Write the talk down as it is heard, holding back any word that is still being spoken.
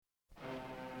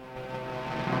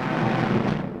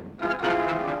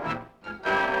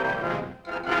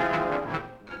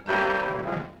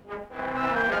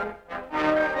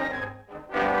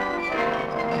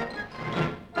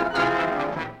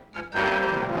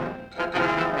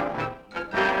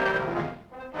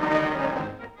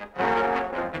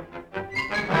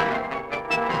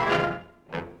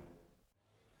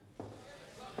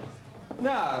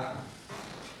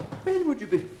you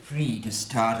be free to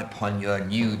start upon your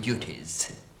new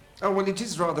duties? Oh, well, it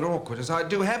is rather awkward, as I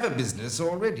do have a business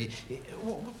already.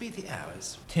 What would be the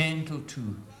hours? 10 till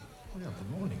 2. Well,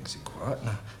 the mornings are quiet.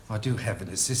 Now, I do have an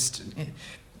assistant.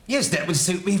 Yes, that would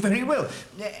suit me very well.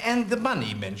 And the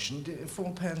money mentioned,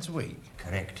 £4 a week.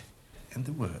 Correct. And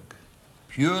the work?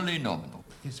 Purely nominal.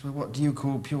 Yes, well, what do you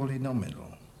call purely nominal?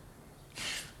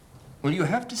 Well, you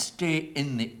have to stay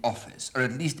in the office, or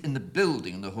at least in the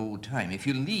building the whole time. If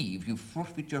you leave, you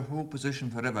forfeit your whole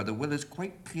position forever. The will is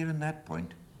quite clear on that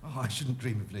point. Oh, I shouldn't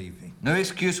dream of leaving. No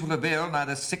excuse will avail,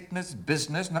 neither sickness,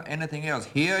 business, nor anything else.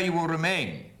 Here you will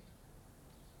remain,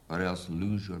 or else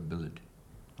lose your billet.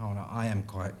 Oh, no, I am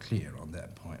quite clear on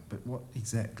that point, but what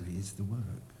exactly is the work?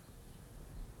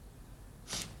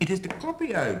 It is to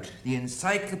copy out the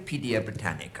Encyclopedia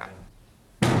Britannica.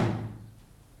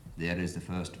 There is the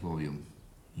first volume.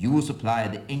 You will supply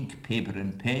the ink, paper,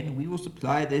 and pen. We will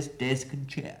supply this desk and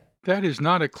chair. That is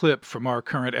not a clip from our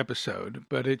current episode,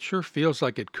 but it sure feels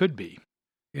like it could be.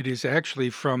 It is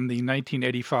actually from the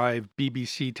 1985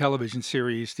 BBC television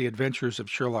series The Adventures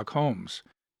of Sherlock Holmes,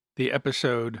 the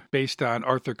episode based on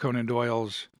Arthur Conan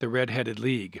Doyle's The Red-Headed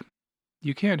League.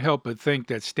 You can't help but think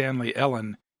that Stanley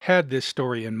Ellen had this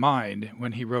story in mind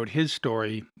when he wrote his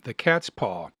story, The Cat's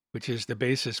Paw, which is the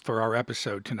basis for our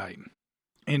episode tonight.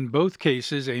 In both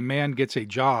cases, a man gets a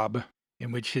job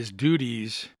in which his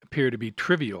duties appear to be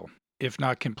trivial, if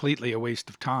not completely a waste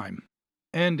of time.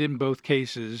 And in both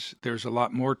cases, there's a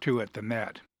lot more to it than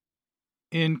that.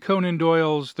 In Conan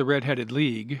Doyle's The Red-Headed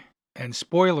League, and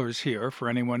spoilers here for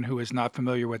anyone who is not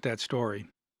familiar with that story,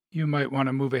 you might want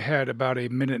to move ahead about a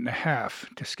minute and a half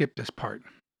to skip this part.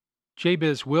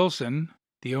 Jabez Wilson,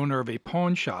 the owner of a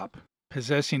pawn shop,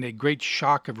 possessing a great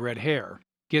shock of red hair,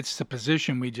 gets the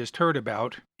position we just heard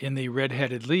about in the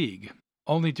Red-Headed League,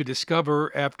 only to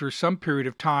discover after some period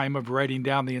of time of writing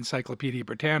down the Encyclopedia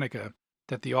Britannica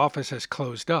that the office has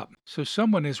closed up. So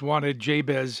someone has wanted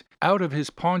Jabez out of his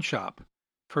pawn shop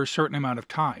for a certain amount of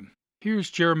time. Here's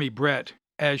Jeremy Brett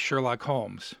as Sherlock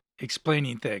Holmes,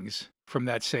 explaining things from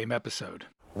that same episode.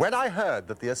 When I heard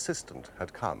that the assistant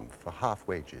had come for half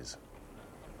wages,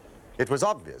 it was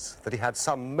obvious that he had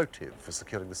some motive for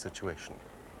securing the situation.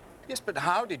 Yes, but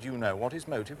how did you know what his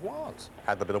motive was?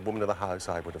 Had there been a woman in the house,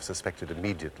 I would have suspected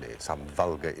immediately some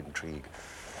vulgar intrigue.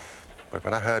 But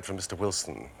when I heard from Mr.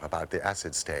 Wilson about the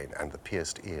acid stain and the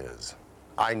pierced ears,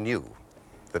 I knew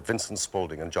that Vincent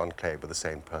Spaulding and John Clay were the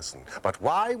same person. But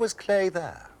why was Clay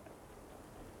there?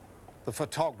 The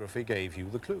photography gave you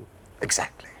the clue.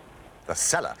 Exactly. The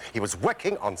cellar. He was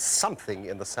working on something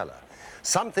in the cellar.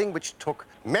 Something which took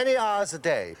many hours a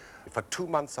day. For 2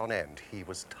 months on end, he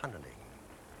was tunneling.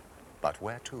 But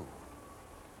where to?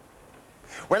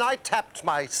 When I tapped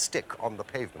my stick on the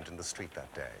pavement in the street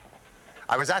that day,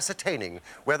 I was ascertaining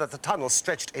whether the tunnel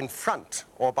stretched in front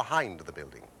or behind the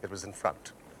building. It was in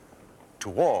front,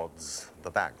 towards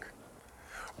the bank.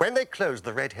 When they closed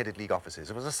the Red-Headed League offices,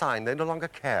 it was a sign they no longer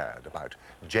cared about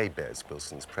Jabez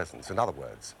Wilson's presence. In other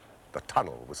words, the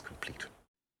tunnel was complete.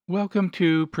 Welcome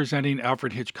to Presenting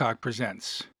Alfred Hitchcock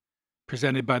Presents,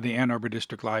 presented by the Ann Arbor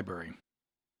District Library.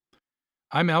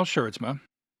 I'm Al Schertzma,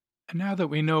 and now that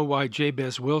we know why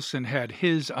Jabez Wilson had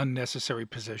his unnecessary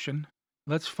position,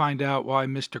 let's find out why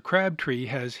Mr. Crabtree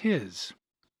has his.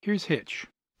 Here's Hitch.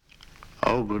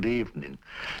 Oh, good evening.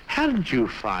 How did you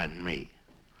find me?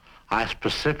 I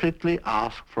specifically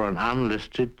asked for an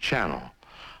unlisted channel.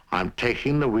 I'm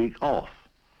taking the week off.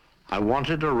 I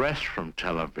wanted a rest from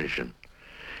television.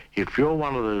 If you're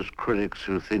one of those critics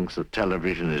who thinks that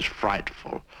television is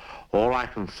frightful, all I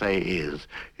can say is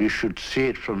you should see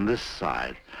it from this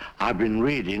side. I've been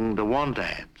reading the want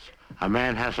ads. A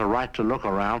man has a right to look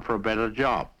around for a better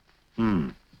job.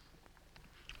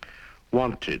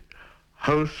 Wanted.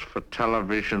 Host for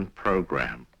television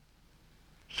program.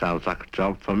 Sounds like a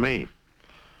job for me.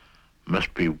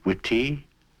 Must be witty,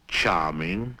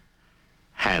 charming,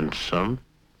 handsome.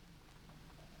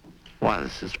 Why,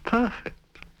 this is perfect.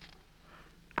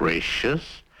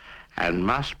 Gracious, and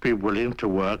must be willing to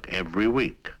work every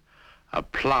week.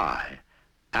 Apply.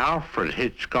 Alfred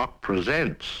Hitchcock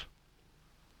Presents.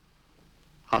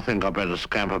 I think I better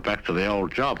scamper back to the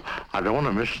old job. I don't want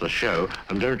to miss the show,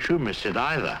 and don't you miss it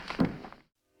either.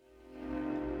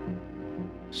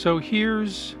 So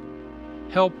here's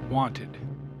Help Wanted.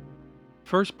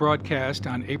 First broadcast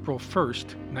on April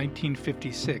 1st,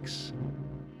 1956.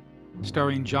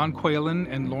 Starring John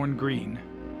Quaylen and Lorne Greene.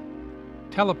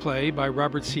 Teleplay by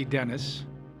Robert C. Dennis,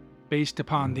 based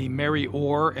upon the Mary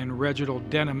Orr and Reginald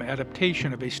Denham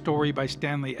adaptation of a story by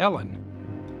Stanley Ellen,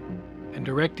 and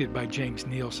directed by James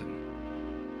Nielsen.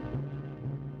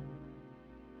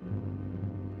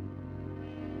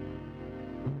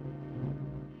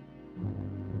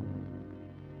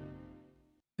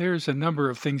 There's a number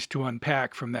of things to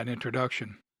unpack from that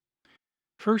introduction.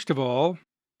 First of all,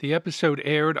 the episode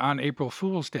aired on April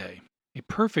Fool's Day, a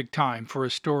perfect time for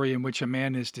a story in which a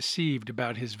man is deceived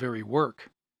about his very work,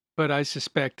 but I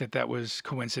suspect that was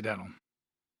coincidental.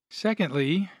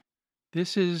 Secondly,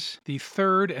 this is the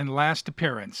third and last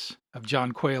appearance of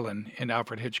John Quaylen in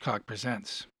Alfred Hitchcock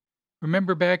Presents.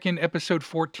 Remember back in episode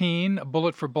 14, A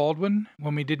Bullet for Baldwin,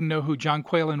 when we didn't know who John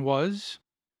Quaylen was?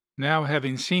 Now,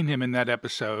 having seen him in that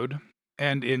episode,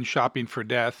 and in Shopping for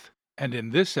Death, and in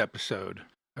this episode,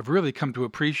 I've really come to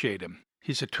appreciate him.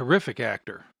 He's a terrific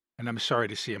actor, and I'm sorry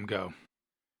to see him go.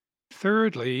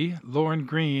 Thirdly, Lorne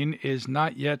Greene is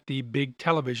not yet the big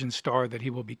television star that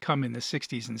he will become in the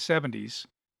 60s and 70s,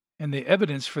 and the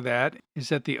evidence for that is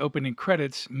that the opening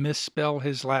credits misspell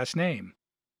his last name.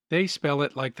 They spell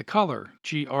it like the color,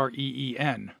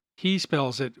 Green. He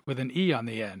spells it with an E on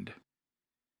the end.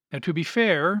 Now, to be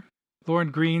fair,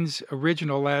 Lorne Greene's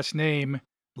original last name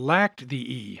lacked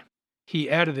the E. He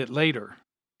added it later.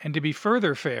 And to be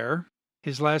further fair,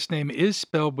 his last name is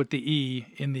spelled with the E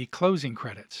in the closing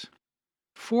credits.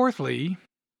 Fourthly,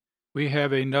 we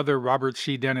have another Robert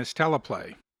C. Dennis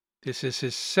teleplay. This is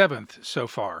his 7th so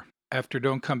far, after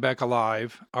Don't Come Back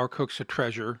Alive, Our Cook's a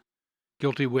Treasure,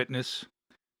 Guilty Witness,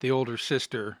 The Older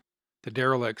Sister, The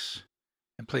Derelicts,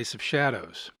 and Place of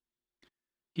Shadows.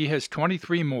 He has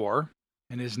 23 more,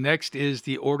 and his next is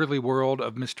The Orderly World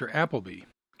of Mr. Appleby,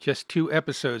 just 2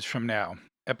 episodes from now,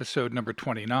 episode number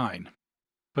 29.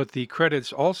 But the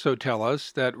credits also tell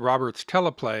us that Robert's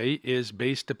teleplay is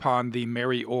based upon the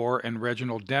Mary Orr and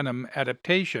Reginald Denham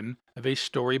adaptation of a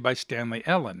story by Stanley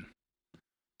Ellen.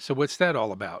 So what's that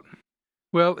all about?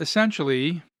 Well,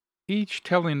 essentially, each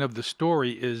telling of the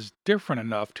story is different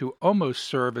enough to almost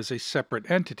serve as a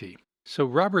separate entity. So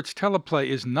Robert's teleplay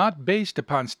is not based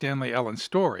upon Stanley Ellen's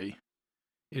story.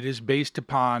 It is based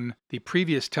upon the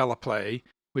previous teleplay,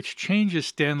 which changes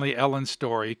Stanley Ellen's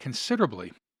story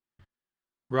considerably.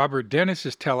 Robert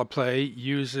Dennis's teleplay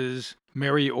uses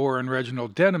Mary Orr and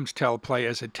Reginald Denham's teleplay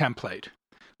as a template,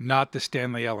 not the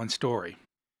Stanley Ellen story.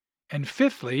 And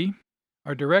fifthly,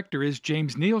 our director is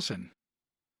James Nielsen.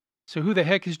 So who the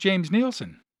heck is James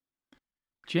Nielsen?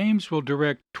 James will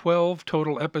direct 12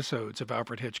 total episodes of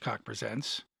Alfred Hitchcock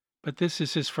Presents, but this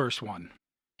is his first one.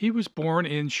 He was born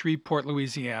in Shreveport,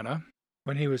 Louisiana.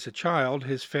 When he was a child,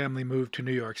 his family moved to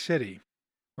New York City,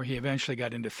 where he eventually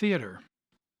got into theater.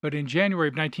 But in January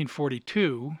of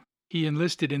 1942, he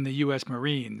enlisted in the U.S.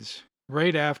 Marines,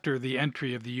 right after the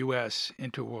entry of the U.S.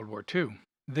 into World War II.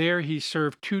 There he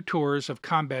served 2 tours of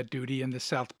combat duty in the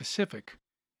South Pacific,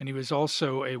 and he was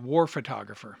also a war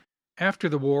photographer. After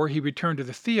the war, he returned to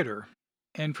the theater,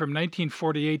 and from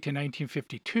 1948 to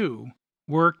 1952,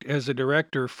 worked as a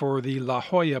director for the La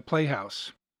Jolla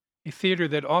Playhouse, a theater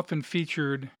that often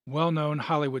featured well-known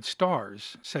Hollywood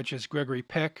stars such as Gregory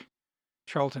Peck,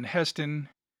 Charlton Heston,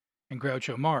 and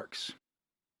Groucho Marx.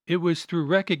 It was through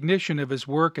recognition of his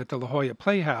work at the La Jolla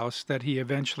Playhouse that he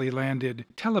eventually landed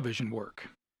television work.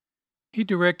 He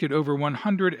directed over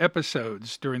 100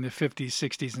 episodes during the 50s,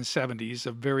 60s, and 70s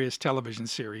of various television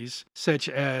series, such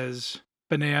as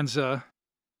Bonanza,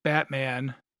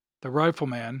 Batman, The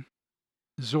Rifleman,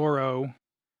 Zorro,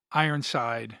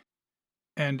 Ironside,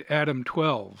 and Adam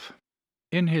 12.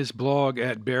 In his blog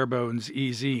at Barebones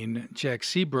E-Zine, Jack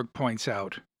Seabrook points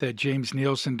out that James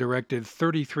Nielsen directed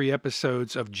 33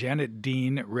 episodes of Janet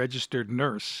Dean, Registered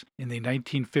Nurse, in the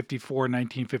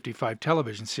 1954-1955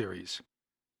 television series.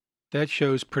 That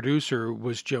show's producer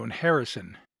was Joan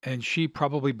Harrison, and she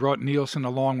probably brought Nielsen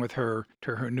along with her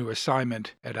to her new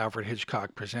assignment at Alfred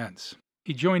Hitchcock Presents.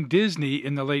 He joined Disney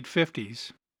in the late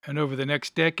 50s, and over the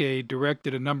next decade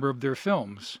directed a number of their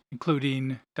films,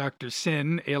 including Dr.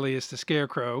 Sin, alias the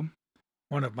Scarecrow,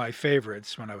 one of my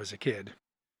favorites when I was a kid,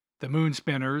 The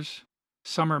Moonspinners,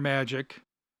 Summer Magic,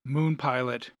 Moon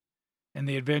Pilot, and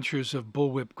The Adventures of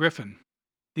Bullwhip Griffin.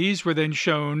 These were then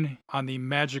shown on the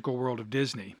Magical World of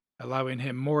Disney, allowing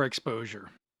him more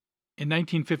exposure. In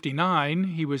 1959,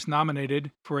 he was nominated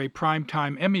for a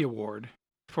Primetime Emmy Award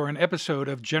for an episode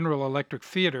of General Electric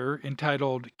Theater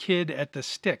entitled Kid at the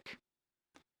Stick.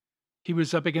 He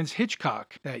was up against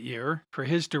Hitchcock that year for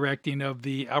his directing of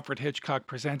the Alfred Hitchcock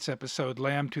Presents episode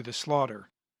Lamb to the Slaughter.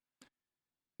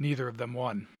 Neither of them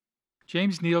won.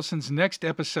 James Nielsen's next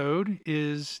episode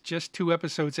is just 2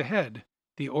 episodes ahead,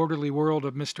 The Orderly World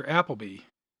of Mr. Appleby,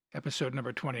 episode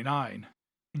number 29.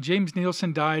 And James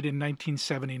Nielsen died in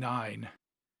 1979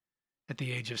 at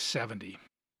the age of 70.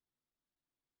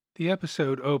 The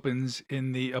episode opens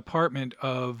in the apartment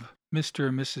of Mr.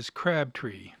 and Mrs.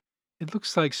 Crabtree. It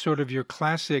looks like sort of your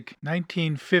classic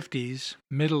 1950s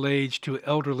middle-aged to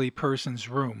elderly person's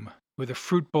room, with a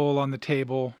fruit bowl on the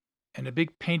table and a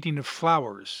big painting of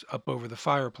flowers up over the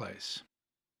fireplace.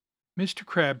 Mr.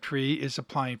 Crabtree is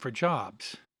applying for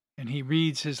jobs, and he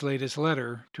reads his latest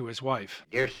letter to his wife.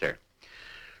 Dear sir,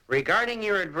 regarding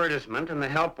your advertisement in the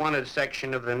help wanted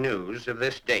section of the news of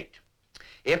this date,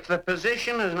 if the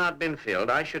position has not been filled,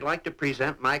 I should like to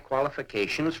present my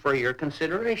qualifications for your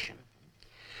consideration.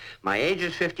 My age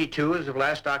is 52 as of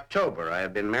last October. I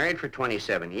have been married for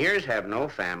 27 years, have no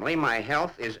family. My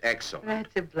health is excellent.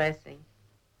 That's a blessing.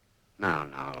 Now,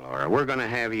 Laura, we're going to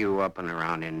have you up and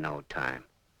around in no time.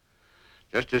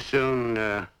 Just as soon,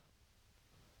 to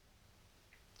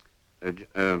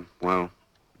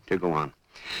go on.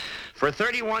 For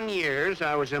 31 years,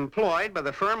 I was employed by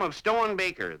the firm of Stowe &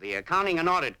 Baker, the accounting and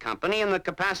audit company, in the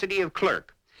capacity of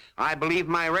clerk. I believe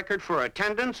my record for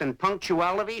attendance and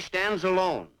punctuality stands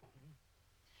alone.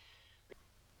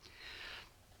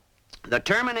 The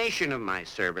termination of my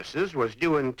services was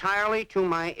due entirely to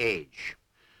my age.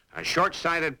 A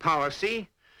short-sighted policy,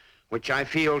 which I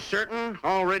feel certain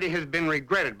already has been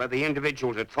regretted by the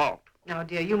individuals at fault. Now,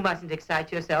 dear, you mustn't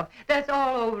excite yourself. That's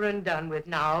all over and done with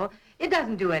now. It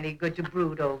doesn't do any good to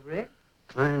brood over it.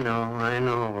 I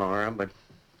know, Laura, but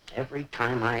every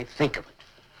time I think of it,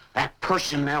 that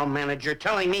personnel manager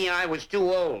telling me I was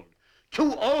too old.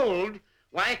 Too old?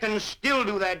 Why, I can still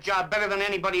do that job better than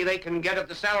anybody they can get at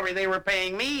the salary they were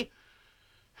paying me.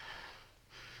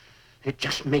 It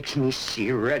just makes me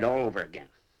see red all over again.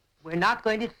 We're not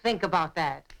going to think about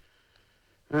that.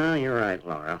 Oh, you're right,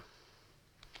 Laura.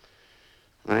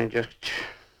 I just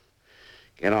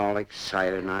get all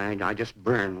excited and I just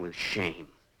burn with shame.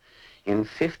 In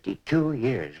 52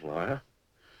 years, Laura,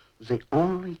 was the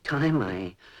only time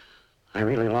I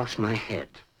really lost my head.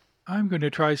 I'm going to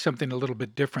try something a little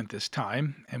bit different this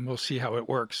time, and we'll see how it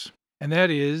works. And that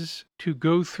is to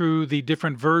go through the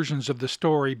different versions of the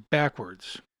story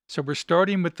backwards. So we're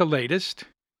starting with the latest.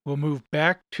 We'll move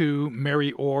back to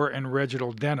Mary Orr and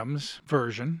Reginald Denham's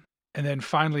version, and then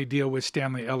finally deal with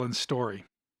Stanley Ellen's story.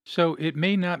 So it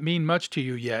may not mean much to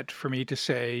you yet for me to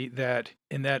say that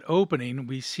in that opening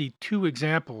we see two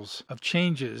examples of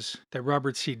changes that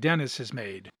Robert C. Dennis has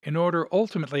made in order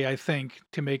ultimately, I think,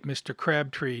 to make Mr.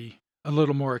 Crabtree a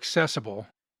little more accessible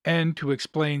and to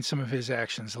explain some of his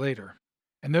actions later.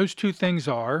 And those two things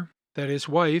are that his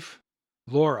wife,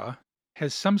 Laura,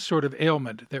 has some sort of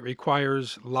ailment that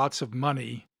requires lots of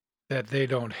money that they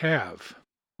don't have,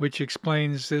 which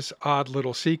explains this odd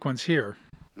little sequence here.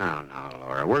 Now,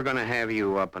 Laura, we're going to have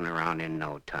you up and around in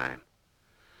no time.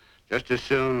 Just as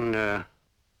soon, to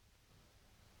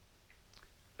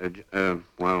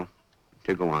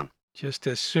go on. Just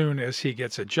as soon as he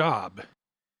gets a job,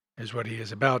 is what he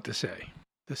is about to say.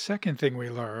 The second thing we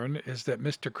learn is that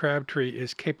Mr. Crabtree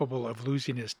is capable of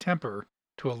losing his temper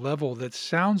to a level that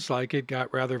sounds like it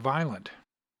got rather violent.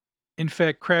 In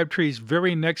fact, Crabtree's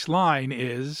very next line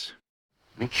is,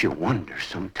 "Makes you wonder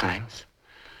sometimes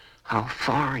how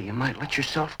far you might let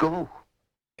yourself go."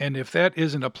 And if that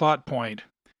isn't a plot point,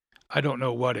 I don't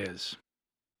know what is.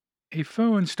 A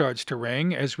phone starts to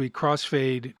ring as we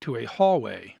crossfade to a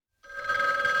hallway.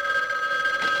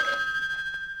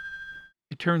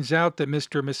 It turns out that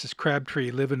Mr. and Mrs.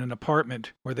 Crabtree live in an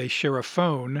apartment where they share a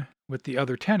phone with the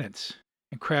other tenants,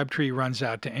 and Crabtree runs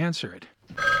out to answer it.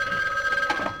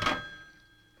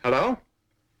 Hello?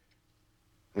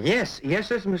 Yes, this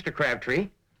is Mr. Crabtree.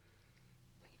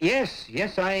 Yes,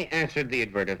 I answered the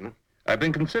advertisement. I've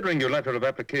been considering your letter of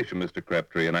application, Mr.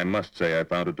 Crabtree, and I must say I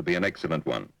found it to be an excellent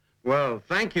one. Well,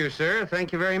 thank you, sir.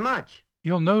 Thank you very much.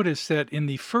 You'll notice that in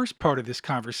the first part of this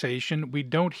conversation, we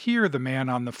don't hear the man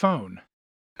on the phone.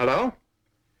 Hello?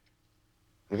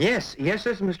 Yes, this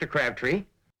is Mr. Crabtree.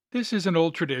 This is an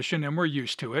old tradition, and we're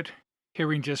used to it,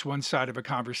 hearing just one side of a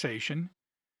conversation.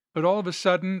 But all of a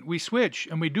sudden, we switch,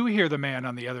 and we do hear the man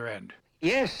on the other end.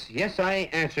 Yes, I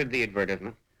answered the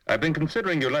advertisement. I've been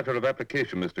considering your letter of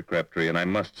application, Mr. Crabtree, and I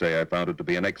must say I found it to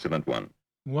be an excellent one.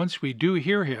 Once we do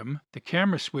hear him, the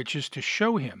camera switches to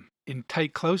show him in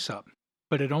tight close-up,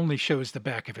 but it only shows the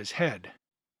back of his head.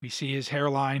 We see his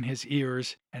hairline, his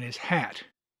ears, and his hat.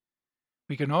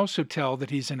 We can also tell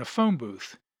that he's in a phone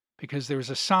booth because there's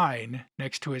a sign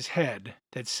next to his head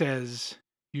that says,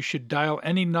 "You should dial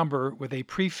any number with a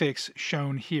prefix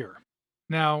shown here."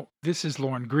 Now, this is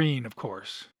Lorne Greene, of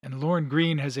course, and Lorne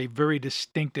Greene has a very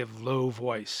distinctive low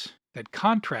voice that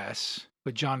contrasts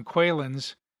with John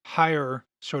Quaylen's higher,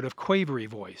 sort of quavery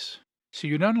voice. So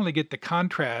you not only get the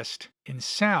contrast in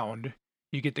sound,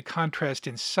 you get the contrast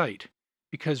in sight,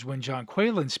 because when John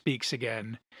Quaylen speaks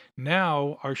again,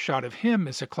 now our shot of him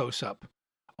is a close-up,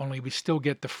 only we still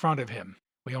get the front of him.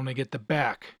 We only get the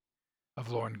back of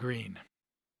Lorne Greene.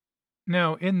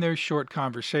 Now, in their short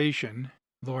conversation,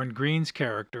 Lorne Greene's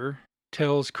character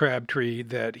tells Crabtree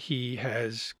that he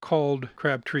has called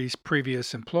Crabtree's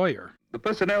previous employer. The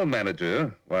personnel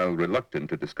manager, while reluctant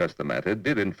to discuss the matter,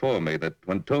 did inform me that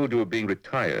when told you were being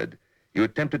retired, you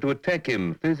attempted to attack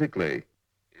him physically.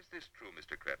 Is this true,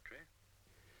 Mr. Crabtree?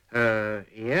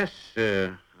 Yes,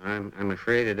 I'm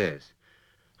afraid it is.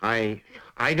 I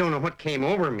don't know what came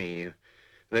over me.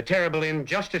 The terrible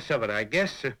injustice of it, I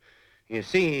guess. You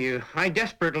see, I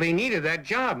desperately needed that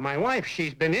job. My wife,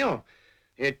 she's been ill.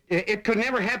 It could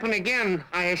never happen again,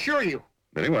 I assure you.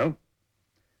 Very well.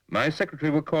 My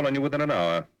secretary will call on you within an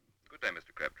hour. Good day,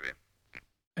 Mr. Crabtree.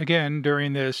 Again,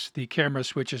 during this, the camera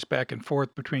switches back and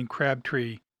forth between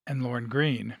Crabtree and Lorne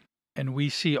Greene, and we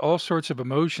see all sorts of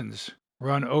emotions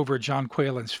run over John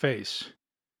Quaylen's face.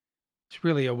 It's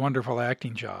really a wonderful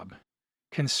acting job.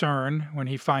 Concern when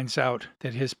he finds out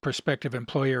that his prospective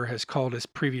employer has called his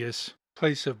previous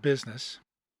place of business.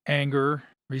 Anger,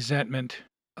 resentment,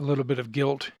 a little bit of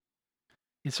guilt.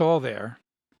 It's all there.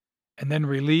 And then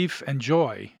relief and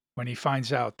joy when he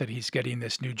finds out that he's getting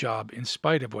this new job in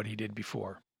spite of what he did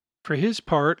before. For his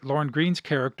part, Lorne Greene's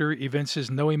character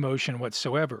evinces no emotion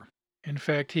whatsoever. In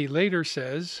fact, he later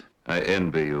says, I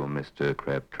envy you, Mr.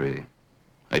 Crabtree.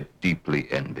 I deeply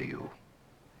envy you.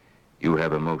 You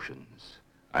have emotions.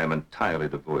 I am entirely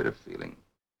devoid of feeling.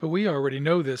 But we already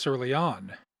know this early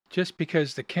on. Just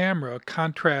because the camera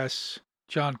contrasts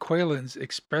John Quaylen's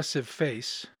expressive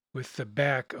face with the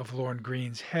back of Lorne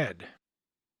Greene's head.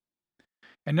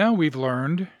 And now we've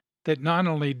learned that not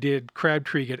only did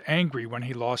Crabtree get angry when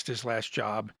he lost his last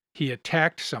job, he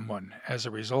attacked someone as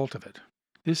a result of it.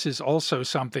 This is also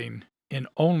something in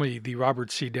only the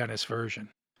Robert C. Dennis version.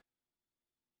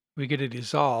 We get a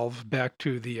dissolve back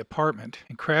to the apartment,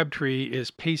 and Crabtree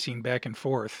is pacing back and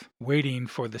forth, waiting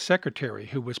for the secretary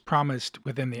who was promised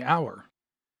within the hour.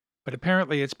 But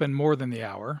apparently it's been more than the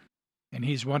hour, and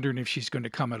he's wondering if she's going to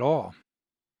come at all.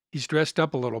 He's dressed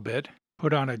up a little bit,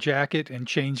 put on a jacket, and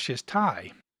changed his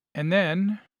tie. And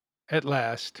then, at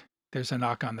last, there's a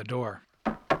knock on the door.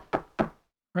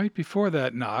 Right before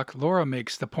that knock, Laura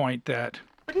makes the point that,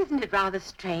 But isn't it rather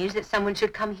strange that someone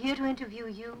should come here to interview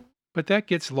you? but that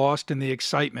gets lost in the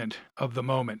excitement of the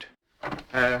moment.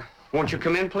 Won't you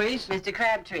come in, please? Mr.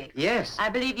 Crabtree. Yes. I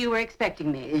believe you were expecting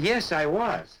me. Yes, I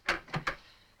was.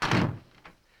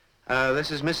 This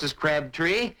is Mrs.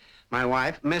 Crabtree, my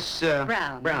wife, Miss,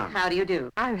 Brown. Brown. How do you do?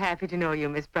 I'm happy to know you,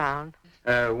 Miss Brown.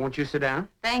 Won't you sit down?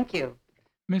 Thank you.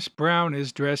 Miss Brown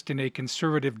is dressed in a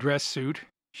conservative dress suit.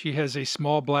 She has a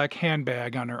small black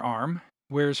handbag on her arm,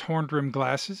 wears horn-rimmed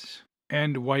glasses,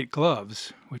 and white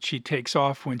gloves, which she takes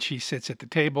off when she sits at the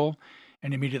table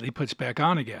and immediately puts back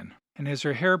on again, and has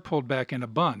her hair pulled back in a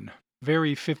bun,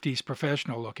 very 50s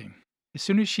professional looking. As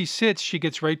soon as she sits, she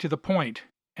gets right to the point,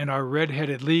 and our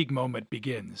red-headed league moment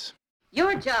begins.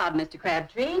 Your job, Mr.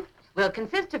 Crabtree, will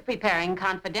consist of preparing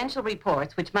confidential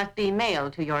reports which must be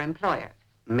mailed to your employer.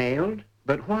 Mailed?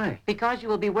 But why? Because you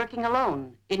will be working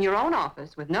alone, in your own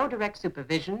office, with no direct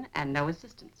supervision and no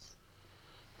assistance.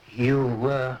 You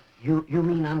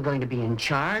mean I'm going to be in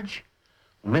charge?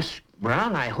 Miss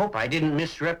Brown, I hope I didn't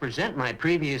misrepresent my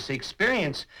previous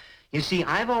experience. You see,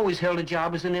 I've always held a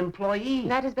job as an employee.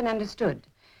 That has been understood.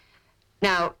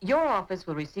 Now, your office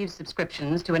will receive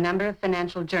subscriptions to a number of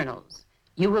financial journals.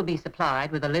 You will be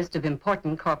supplied with a list of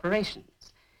important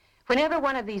corporations. Whenever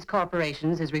one of these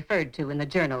corporations is referred to in the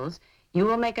journals, you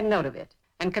will make a note of it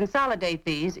and consolidate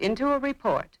these into a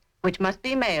report, which must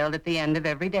be mailed at the end of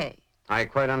every day. I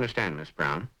quite understand, Miss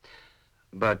Brown.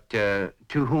 But to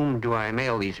whom do I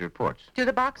mail these reports? To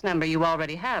the box number you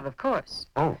already have, of course.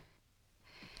 Oh.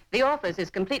 The office is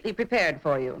completely prepared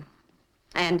for you.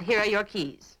 And here are your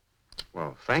keys.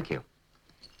 Well, thank you.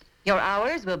 Your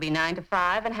hours will be 9 to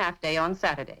 5 and half day on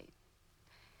Saturday.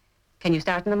 Can you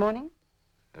start in the morning?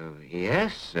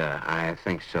 Yes, I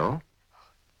think so.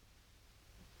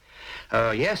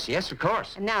 Yes, of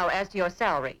course. And now, as to your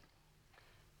salary.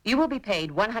 You will be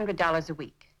paid $100 a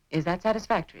week. Is that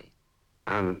satisfactory?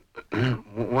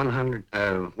 100,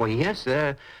 well, yes,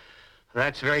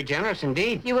 that's very generous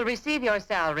indeed. You will receive your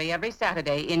salary every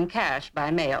Saturday in cash by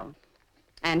mail.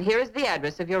 And here is the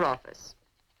address of your office.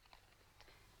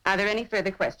 Are there any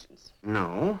further questions?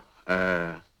 No.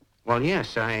 Well,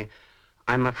 yes,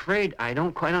 I'm afraid I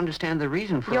don't quite understand the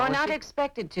reason for You're all not this.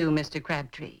 expected to, Mr.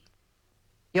 Crabtree.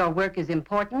 Your work is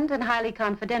important and highly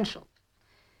confidential.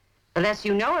 The less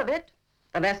you know of it,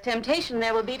 the less temptation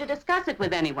there will be to discuss it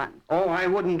with anyone. Oh, I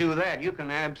wouldn't do that. You can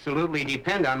absolutely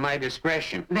depend on my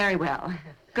discretion. Very well.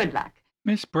 Good luck.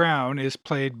 Miss Brown is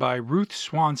played by Ruth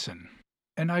Swanson,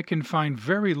 and I can find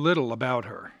very little about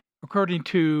her. According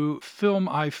to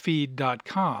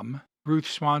FilmIFeed.com, Ruth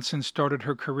Swanson started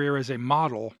her career as a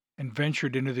model and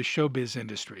ventured into the showbiz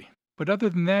industry. But other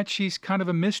than that, she's kind of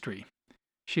a mystery.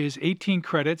 She has 18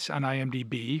 credits on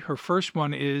IMDb. Her first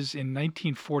one is in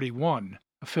 1941,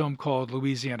 a film called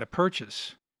Louisiana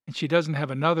Purchase. And she doesn't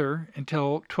have another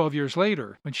until 12 years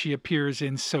later when she appears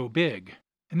in So Big.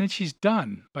 And then she's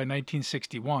done by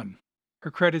 1961.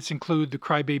 Her credits include The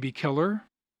Crybaby Killer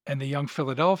and The Young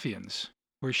Philadelphians,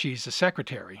 where she's a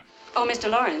secretary. Oh, Mr.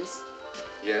 Lawrence.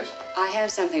 Yes? I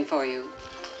have something for you.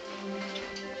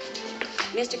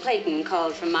 Mr. Clayton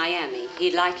called from Miami.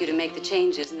 He'd like you to make the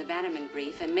changes in the Bannerman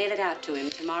brief and mail it out to him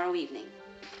tomorrow evening.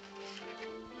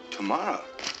 Tomorrow?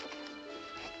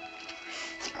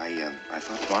 I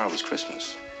thought tomorrow was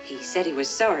Christmas. He said he was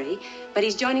sorry, but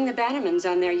he's joining the Bannermans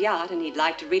on their yacht, and he'd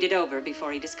like to read it over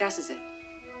before he discusses it.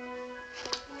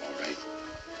 All right.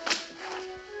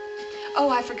 Oh,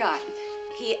 I forgot.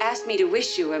 He asked me to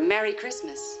wish you a Merry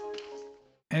Christmas.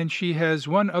 And she has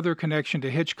one other connection to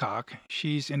Hitchcock.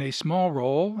 She's in a small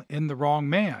role in The Wrong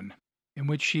Man, in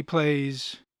which she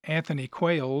plays Anthony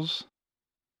Quayle's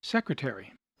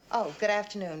secretary. Oh, good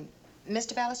afternoon.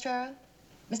 Mr. Balistrero?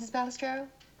 Mrs. Balistrero?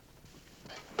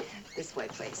 This way,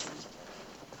 please.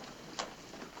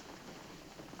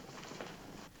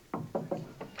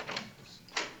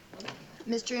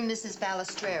 Mr. and Mrs.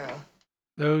 Balistrero.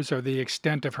 Those are the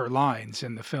extent of her lines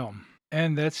in the film.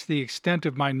 And that's the extent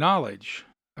of my knowledge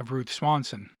of Ruth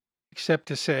Swanson, except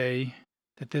to say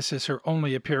that this is her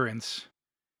only appearance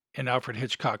in Alfred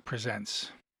Hitchcock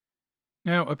Presents.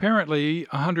 Now, apparently,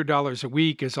 $100 a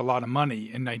week is a lot of money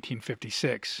in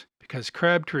 1956, because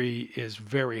Crabtree is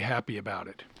very happy about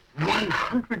it.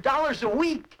 $100 a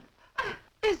week?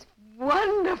 It's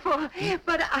wonderful,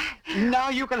 but Now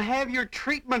you can have your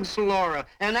treatments, Laura,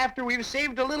 and after we've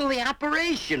saved a little the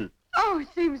operation. Oh, it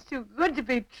seems too good to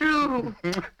be true.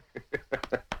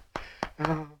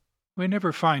 We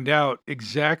never find out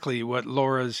exactly what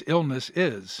Laura's illness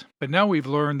is, but now we've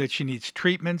learned that she needs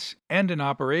treatments and an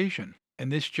operation,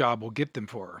 and this job will get them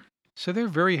for her. So they're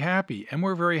very happy, and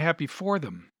we're very happy for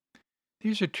them.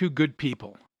 These are two good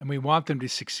people, and we want them to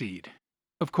succeed.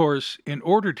 Of course, in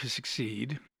order to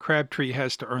succeed, Crabtree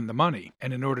has to earn the money,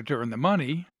 and in order to earn the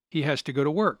money, he has to go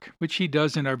to work, which he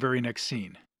does in our very next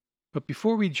scene. But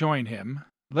before we join him,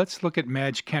 let's look at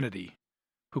Madge Kennedy,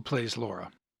 who plays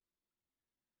Laura.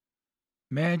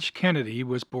 Madge Kennedy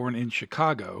was born in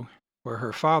Chicago, where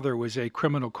her father was a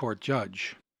criminal court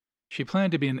judge. She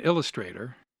planned to be an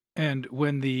illustrator, and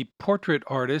when the portrait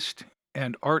artist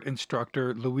and art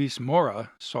instructor Luis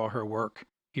Mora saw her work,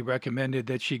 he recommended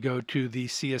that she go to the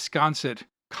Siasconset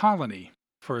colony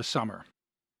for a summer.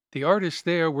 The artists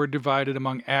there were divided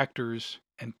among actors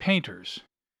and painters,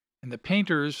 and the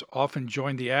painters often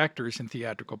joined the actors in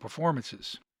theatrical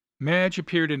performances. Madge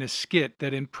appeared in a skit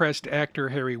that impressed actor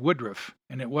Harry Woodruff,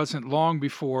 and it wasn't long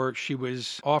before she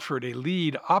was offered a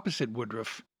lead opposite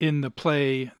Woodruff in the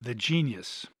play The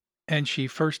Genius. And she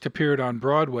first appeared on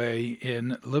Broadway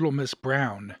in Little Miss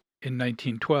Brown in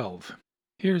 1912.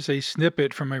 Here's a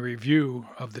snippet from a review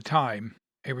of the time,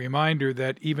 a reminder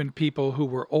that even people who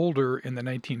were older in the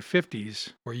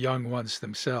 1950s were young once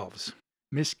themselves.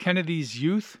 Miss Kennedy's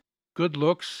youth, good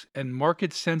looks, and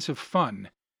marked sense of fun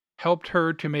helped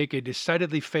her to make a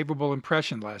decidedly favorable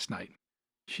impression last night.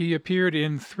 She appeared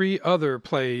in 3 other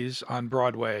plays on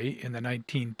Broadway in the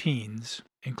 19-teens,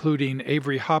 including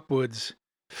Avery Hopwood's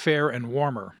Fair and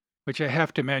Warmer, which I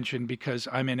have to mention because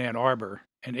I'm in Ann Arbor,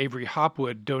 and Avery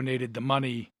Hopwood donated the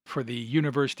money for the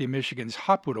University of Michigan's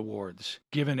Hopwood Awards,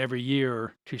 given every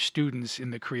year to students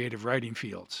in the creative writing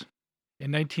fields. In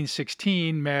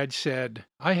 1916, Madge said,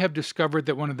 "I have discovered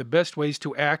that one of the best ways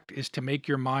to act is to make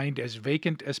your mind as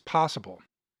vacant as possible."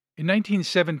 In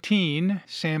 1917,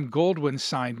 Sam Goldwyn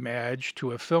signed Madge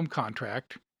to a film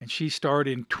contract, and she starred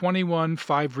in 21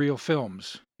 five-reel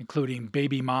films, including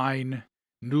Baby Mine,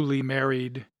 Newly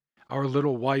Married, Our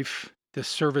Little Wife, The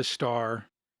Service Star,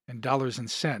 and Dollars and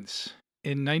Cents.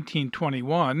 In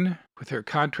 1921, with her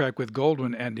contract with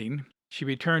Goldwyn ending, she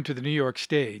returned to the New York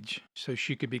stage so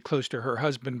she could be close to her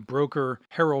husband, broker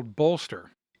Harold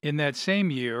Bolster. In that same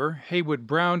year, Heywood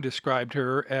Brown described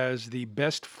her as the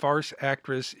best farce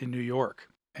actress in New York.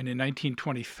 And in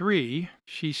 1923,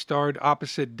 she starred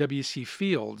opposite W.C.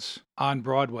 Fields on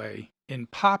Broadway in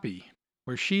Poppy,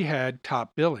 where she had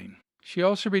top billing. She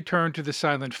also returned to the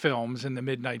silent films in the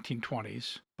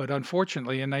mid-1920s, but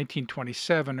unfortunately in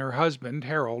 1927 her husband,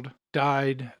 Harold,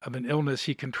 died of an illness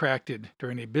he contracted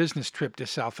during a business trip to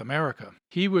South America.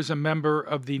 He was a member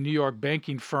of the New York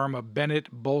banking firm of Bennett,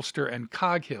 Bolster, and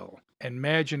Coghill, and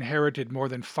Madge inherited more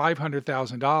than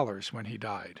 $500,000 when he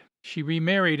died. She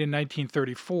remarried in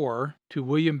 1934 to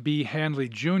William B. Hanley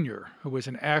Jr., who was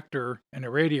an actor and a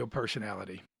radio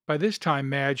personality. By this time,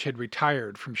 Madge had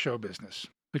retired from show business,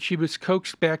 but she was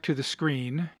coaxed back to the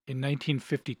screen in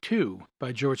 1952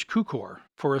 by George Cukor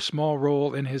for a small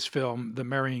role in his film The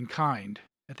Marrying Kind,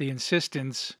 at the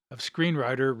insistence of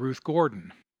screenwriter Ruth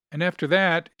Gordon. And after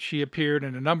that, she appeared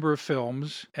in a number of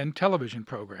films and television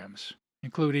programs,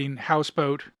 including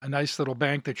Houseboat, A Nice Little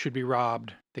Bank That Should Be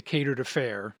Robbed, The Catered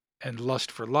Affair, and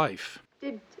Lust for Life.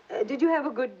 Did you have a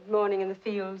good morning in the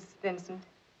fields, Vincent?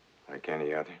 Like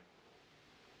any other.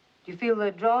 Do you feel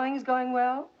the drawings going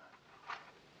well?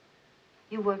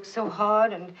 You work so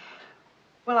hard, and,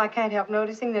 well, I can't help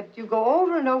noticing that you go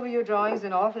over and over your drawings,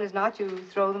 and often as not, you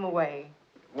throw them away.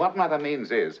 What Mother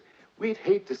means is, we'd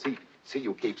hate to see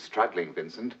you keep struggling,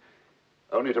 Vincent,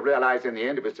 only to realize in the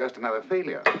end it was just another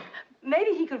failure.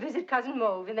 Maybe he could visit Cousin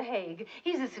Mauve in The Hague.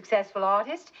 He's a successful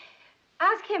artist.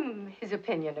 Ask him his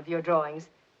opinion of your drawings.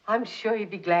 I'm sure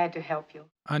he'd be glad to help you.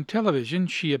 On television,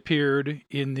 she appeared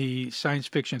in the science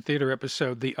fiction theater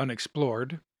episode The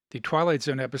Unexplored, the Twilight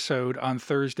Zone episode On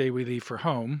Thursday We Leave for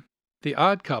Home, The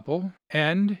Odd Couple,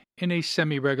 and in a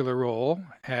semi-regular role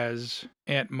as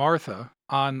Aunt Martha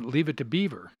on Leave It to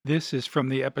Beaver. This is from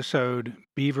the episode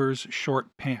Beaver's Short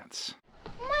Pants.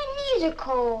 My knees are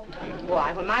cold.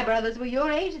 Why, when my brothers were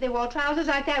your age, they wore trousers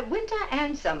like that winter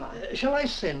and summer. Shall I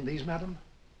send these, madam?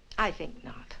 I think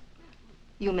not.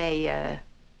 You may,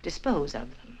 dispose of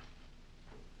them.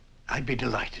 I'd be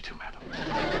delighted to, madam.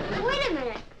 Wait a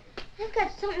minute. I've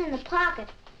got something in the pocket.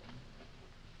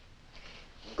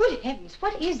 Good heavens,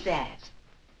 what is that?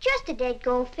 Just a dead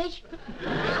goldfish.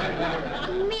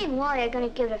 Me and Wally are going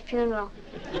to give it a funeral.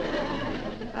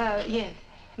 Yes.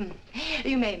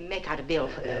 You may make out a bill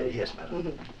for them. Yes,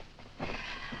 madam.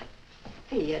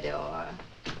 Theodore,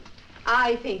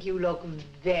 I think you look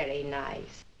very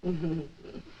nice.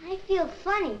 I feel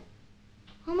funny.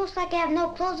 Almost like I have no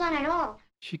clothes on at all.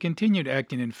 She continued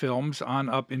acting in films on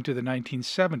up into the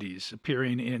 1970s,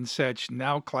 appearing in such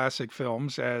now classic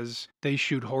films as They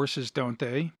Shoot Horses, Don't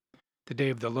They?, The Day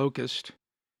of the Locust,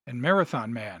 and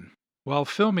Marathon Man. While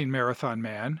filming Marathon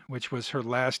Man, which was her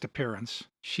last appearance,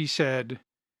 she said,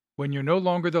 "When you're no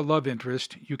longer the love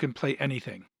interest, you can play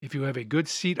anything. If you have a good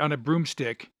seat on a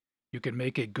broomstick, you can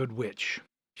make a good witch."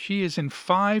 She is in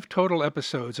 5 total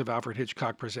episodes of Alfred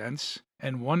Hitchcock Presents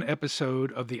and 1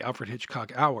 episode of the Alfred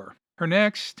Hitchcock Hour. Her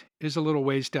next is a little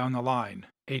ways down the line,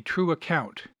 A True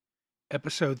Account,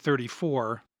 episode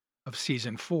 34 of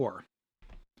season 4.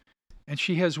 And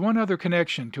she has one other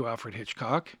connection to Alfred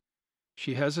Hitchcock.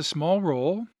 She has a small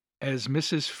role as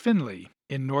Mrs. Finley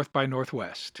in North by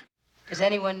Northwest. Does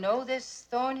anyone know this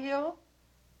Thornhill?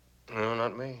 No,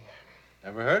 not me.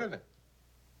 Never heard of it.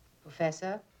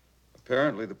 Professor?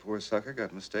 Apparently, the poor sucker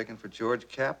got mistaken for George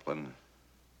Kaplan.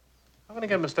 How can he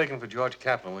get mistaken for George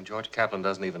Kaplan when George Kaplan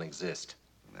doesn't even exist?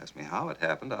 Don't ask me how it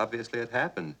happened. Obviously, it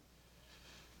happened.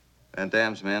 Van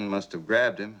Damme's men must have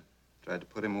grabbed him, tried to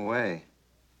put him away,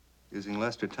 using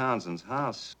Lester Townsend's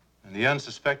house. And the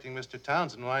unsuspecting Mr.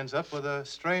 Townsend winds up with a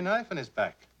stray knife in his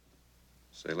back.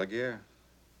 C'est la guerre.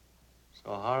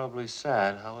 So horribly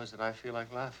sad. How is it I feel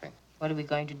like laughing? What are we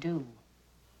going to do?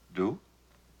 Do?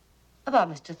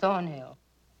 About Mr. Thornhill.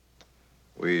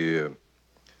 We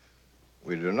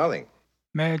do nothing.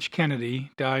 Madge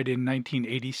Kennedy died in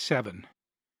 1987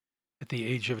 at the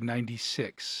age of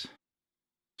 96.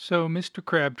 So Mr.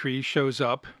 Crabtree shows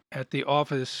up at the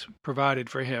office provided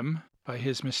for him by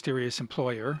his mysterious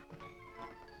employer,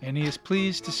 and he is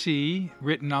pleased to see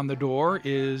written on the door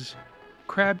is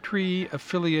Crabtree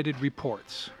Affiliated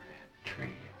Reports.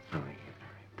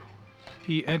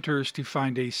 He enters to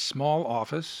find a small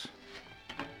office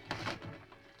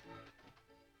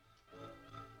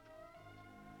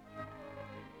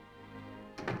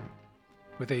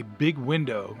with a big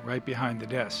window right behind the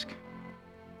desk.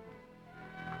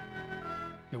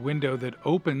 The window that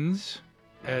opens,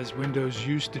 as windows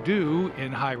used to do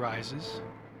in high-rises,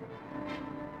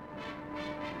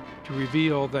 to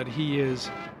reveal that he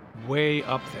is way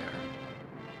up there.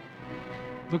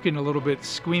 Looking a little bit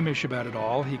squeamish about it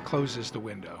all, he closes the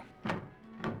window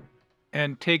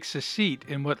and takes a seat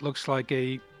in what looks like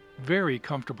a very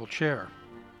comfortable chair.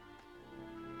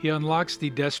 He unlocks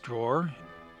the desk drawer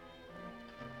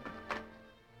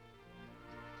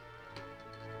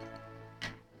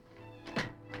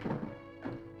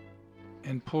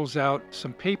and pulls out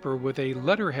some paper with a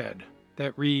letterhead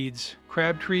that reads,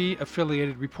 Crabtree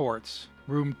Affiliated Reports,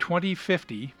 Room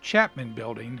 2050, Chapman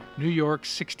Building, New York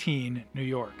 16, New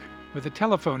York, with a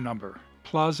telephone number,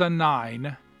 Plaza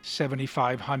 9,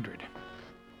 7500.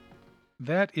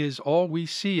 That is all we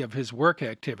see of his work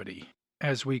activity.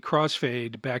 as we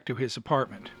crossfade back to his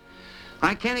apartment.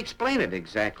 I can't explain it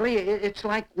exactly. It's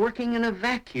like working in a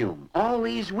vacuum all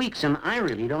these weeks, and I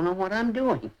really don't know what I'm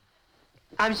doing.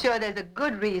 I'm sure there's a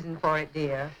good reason for it,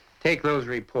 dear. Take those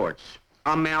reports.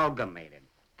 Amalgamated.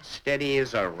 Steady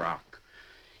as a rock.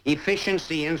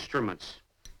 Efficiency instruments.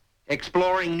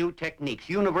 Exploring new techniques.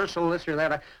 Universal this or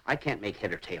that. I can't make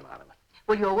head or tail out of it.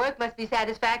 Well, your work must be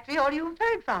satisfactory, all you've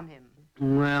heard from him.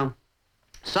 Well,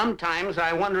 sometimes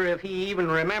I wonder if he even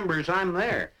remembers I'm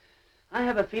there. I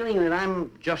have a feeling that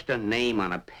I'm just a name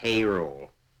on a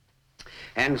payroll.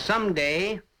 And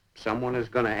someday, someone is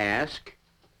going to ask,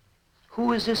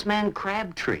 who is this man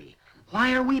Crabtree?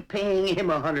 Why are we paying him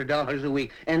 $100 a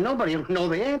week? And nobody will know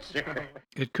the answer.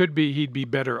 It could be he'd be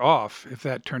better off if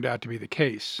that turned out to be the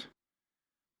case.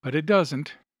 But it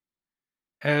doesn't.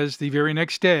 As the very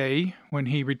next day, when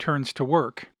he returns to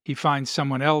work, he finds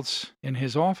someone else in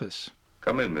his office.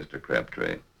 Come in, Mr.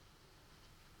 Crabtree.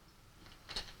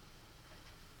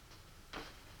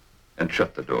 And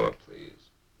shut the door, please.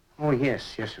 Oh,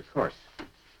 yes, of course.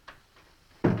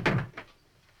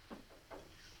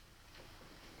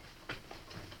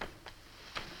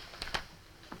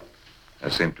 I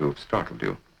seem to have startled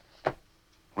you.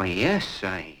 Why, yes,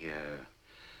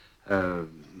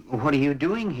 what are you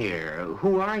doing here?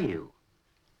 Who are you?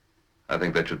 I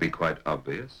think that should be quite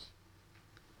obvious.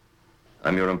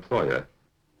 I'm your employer.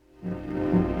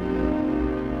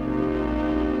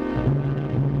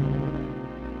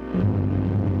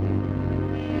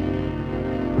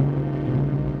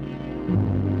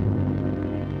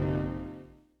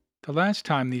 The last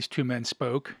time these two men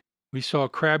spoke, we saw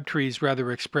Crabtree's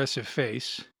rather expressive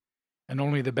face and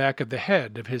only the back of the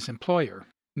head of his employer.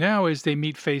 Now, as they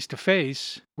meet face to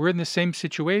face, we're in the same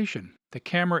situation. The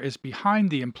camera is behind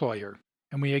the employer,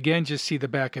 and we again just see the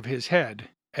back of his head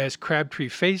as Crabtree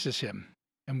faces him,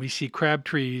 and we see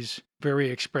Crabtree's very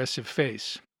expressive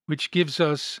face, which gives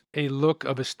us a look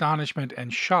of astonishment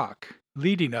and shock,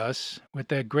 leading us, with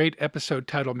that great episode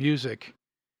title music,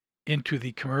 into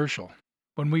the commercial.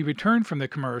 When we return from the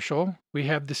commercial, we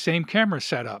have the same camera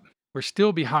set up. We're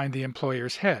still behind the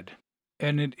employer's head.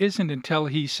 And it isn't until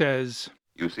he says,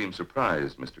 You seem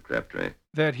surprised, Mr. Crabtree.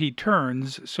 that he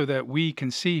turns so that we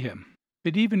can see him.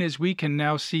 But even as we can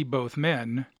now see both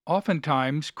men,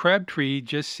 oftentimes Crabtree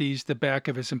just sees the back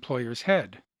of his employer's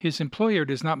head. His employer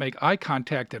does not make eye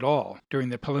contact at all during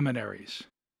the preliminaries.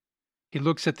 He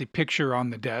looks at the picture on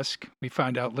the desk. We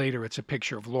find out later it's a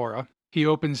picture of Laura. He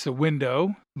opens the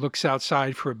window, looks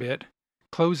outside for a bit,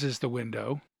 closes the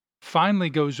window, finally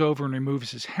goes over and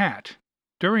removes his hat.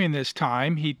 During this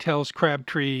time, he tells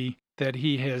Crabtree that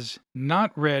he has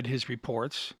not read his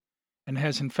reports and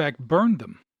has in fact burned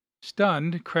them.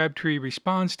 Stunned, Crabtree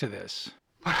responds to this.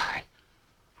 But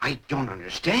I don't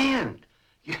understand.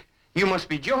 You must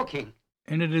be joking.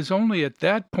 And it is only at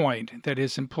that point that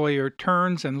his employer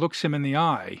turns and looks him in the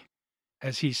eye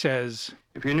as he says,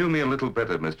 If you knew me a little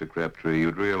better, Mr. Crabtree,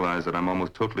 you'd realize that I'm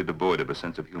almost totally devoid of a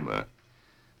sense of humor.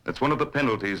 That's one of the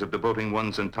penalties of devoting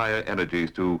one's entire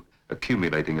energies to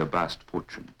accumulating a vast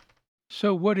fortune.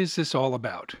 So what is this all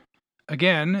about?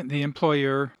 Again, the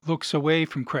employer looks away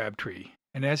from Crabtree,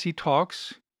 and as he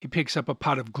talks, he picks up a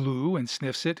pot of glue and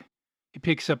sniffs it. He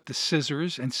picks up the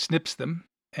scissors and snips them,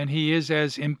 and he is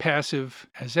as impassive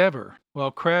as ever,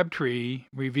 while Crabtree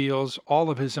reveals all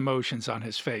of his emotions on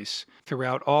his face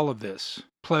throughout all of this.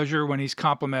 Pleasure when he's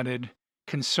complimented,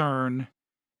 concern,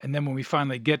 and then when we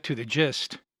finally get to the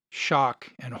gist, shock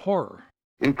and horror.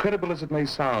 Incredible as it may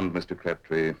sound, Mr.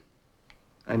 Crabtree,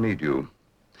 I need you.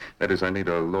 That is, I need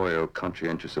a loyal,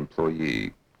 conscientious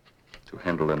employee to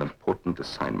handle an important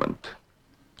assignment.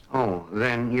 Oh,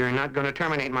 then you're not going to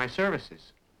terminate my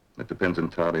services. That depends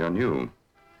entirely on you.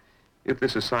 If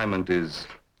this assignment is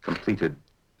completed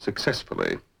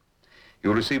successfully,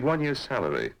 you'll receive 1 year's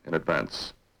salary in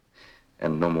advance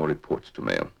and no more reports to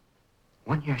mail.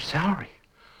 1 year's salary?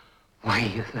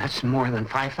 Why, that's more than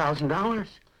 $5,000.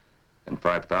 And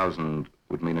 $5,000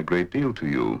 would mean a great deal to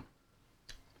you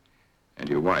and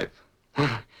your wife.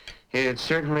 It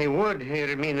certainly would.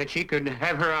 It'd mean that she could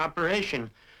have her operation.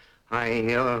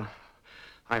 I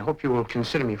hope you will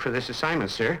consider me for this assignment,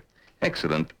 sir.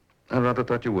 Excellent. I rather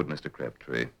thought you would, Mr.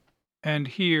 Crabtree. And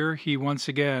here he once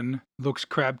again looks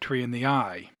Crabtree in the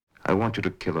eye. I want you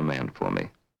to kill a man for me.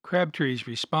 Crabtree's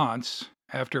response,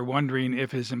 after wondering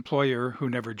if his employer, who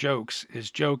never jokes,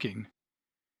 is joking,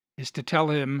 is to tell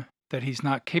him that he's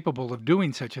not capable of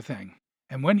doing such a thing.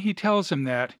 And when he tells him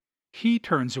that, he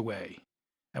turns away,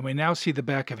 and we now see the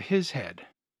back of his head.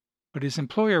 But his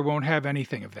employer won't have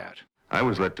anything of that. I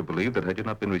was led to believe that had you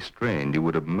not been restrained, you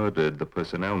would have murdered the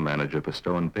personnel manager for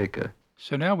Stowe & Baker.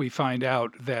 So now we find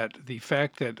out that the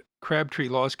fact that Crabtree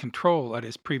lost control at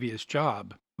his previous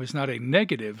job was not a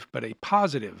negative, but a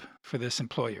positive for this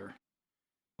employer,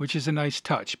 which is a nice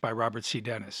touch by Robert C.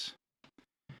 Dennis.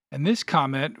 And this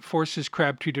comment forces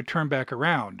Crabtree to turn back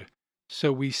around,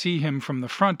 so we see him from the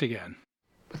front again.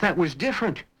 But that was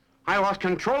different. I lost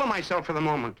control of myself for the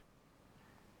moment.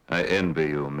 I envy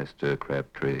you, Mr.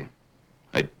 Crabtree.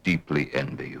 I deeply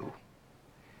envy you.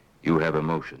 You have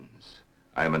emotions.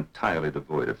 I am entirely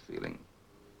devoid of feeling.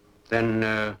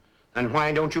 Then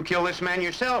why don't you kill this man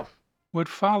yourself? What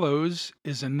follows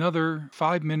is another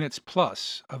 5 minutes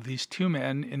plus of these two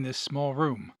men in this small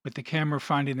room, with the camera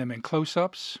finding them in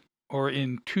close-ups or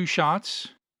in two shots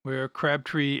where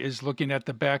Crabtree is looking at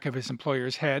the back of his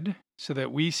employer's head so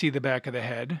that we see the back of the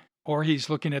head, or he's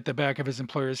looking at the back of his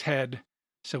employer's head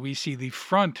so we see the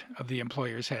front of the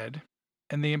employer's head,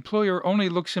 and the employer only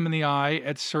looks him in the eye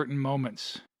at certain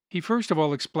moments. He first of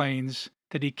all explains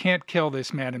that he can't kill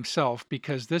this man himself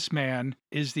because this man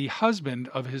is the husband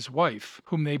of his wife,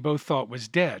 whom they both thought was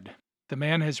dead. The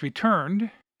man has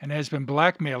returned and has been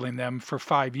blackmailing them for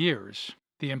 5 years.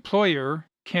 The employer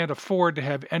can't afford to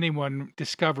have anyone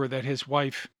discover that his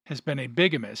wife has been a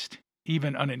bigamist,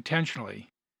 even unintentionally,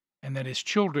 and that his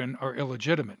children are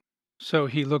illegitimate. So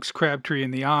he looks Crabtree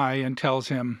in the eye and tells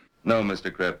him, No,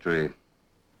 Mr. Crabtree.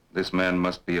 This man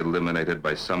must be eliminated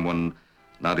by someone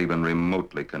not even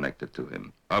remotely connected to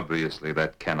him. Obviously,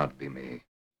 that cannot be me.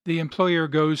 The employer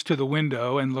goes to the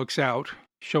window and looks out,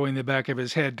 showing the back of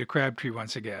his head to Crabtree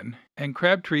once again, and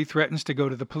Crabtree threatens to go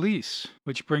to the police,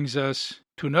 which brings us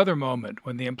to another moment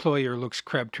when the employer looks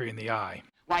Crabtree in the eye.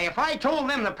 Why, if I told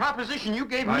them the proposition you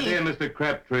gave My me... dear Mr.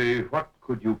 Crabtree, what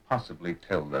could you possibly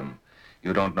tell them?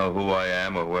 You don't know who I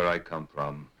am or where I come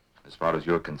from. As far as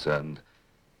you're concerned,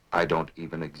 I don't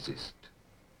even exist.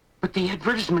 But the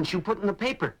advertisements you put in the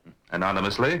paper...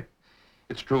 Anonymously?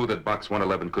 It's true that Box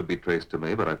 111 could be traced to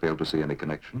me, but I failed to see any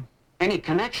connection. Any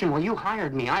connection? Well, you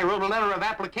hired me. I wrote a letter of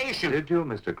application. Did you,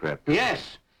 Mr. Crabtree?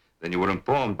 Yes. Then you were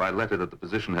informed by letter that the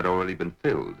position had already been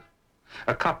filled.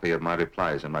 A copy of my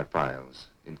replies in my files,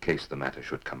 in case the matter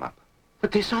should come up.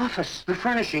 But this office, the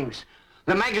furnishings,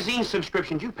 the magazine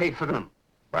subscriptions, you paid for them.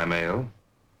 By mail,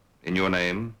 in your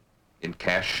name, in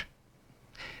cash.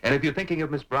 And if you're thinking of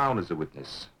Miss Brown as a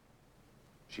witness,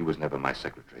 she was never my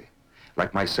secretary.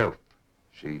 Like myself,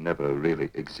 she never really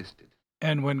existed.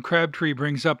 And when Crabtree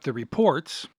brings up the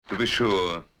reports... To be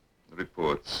sure, the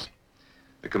reports.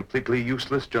 A completely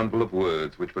useless jumble of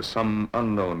words which for some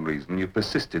unknown reason you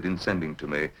persisted in sending to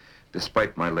me,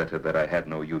 despite my letter that I had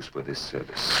no use for this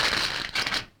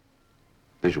service.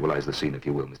 Visualize the scene, if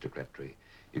you will, Mr. Crabtree.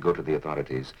 You go to the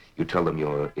authorities. You tell them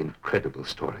your incredible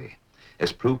story.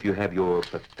 As proof, you have your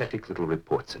pathetic little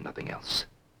reports and nothing else.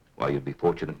 Why, you'd be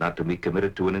fortunate not to be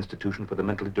committed to an institution for the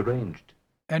mentally deranged.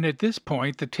 And at this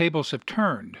point, the tables have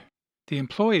turned. The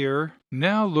employer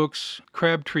now looks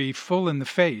Crabtree full in the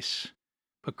face,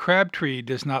 but Crabtree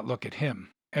does not look at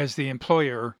him, as the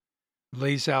employer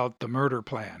lays out the murder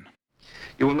plan.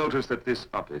 You will notice that this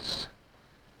office,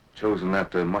 chosen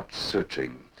after much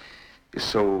searching, is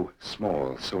so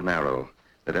small, so narrow,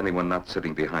 that anyone not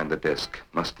sitting behind the desk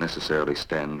must necessarily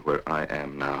stand where I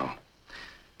am now.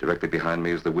 Directly behind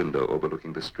me is the window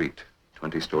overlooking the street,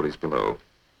 20 stories below.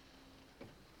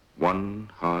 One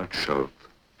hard shove,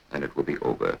 and it will be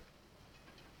over.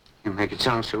 You make it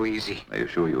sound so easy. I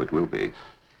assure you it will be.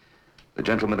 The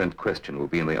gentleman in question will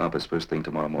be in the office first thing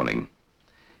tomorrow morning.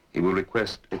 He will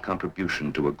request a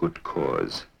contribution to a good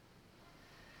cause.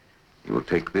 You will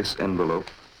take this envelope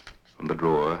from the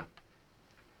drawer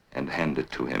and hand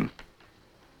it to him.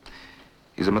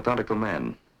 He's a methodical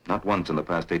man. Not once in the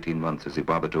past 18 months has he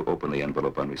bothered to open the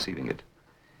envelope on receiving it.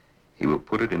 He will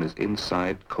put it in his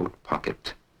inside coat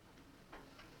pocket.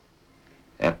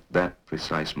 At that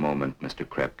precise moment, Mr.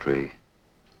 Crabtree,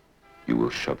 you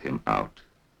will shove him out.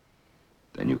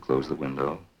 Then you close the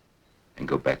window and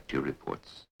go back to your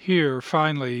reports. Here,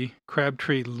 finally,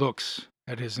 Crabtree looks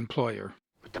at his employer.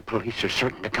 But the police are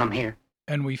certain to come here.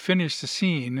 And we finish the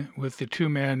scene with the two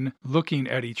men looking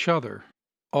at each other,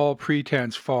 all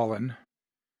pretense fallen,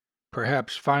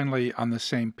 perhaps finally on the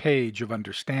same page of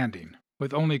understanding,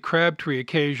 with only Crabtree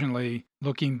occasionally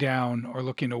looking down or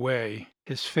looking away,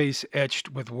 his face etched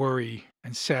with worry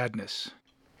and sadness.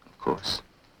 Of course.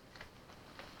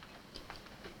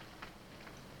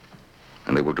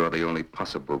 And they will draw the only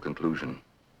possible conclusion.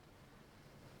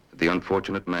 The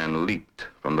unfortunate man leaped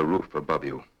from the roof above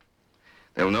you.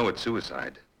 They'll know it's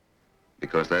suicide,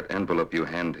 because that envelope you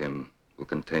hand him will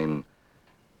contain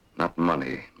not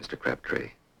money, Mr.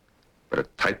 Crabtree, but a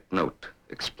typed note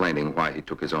explaining why he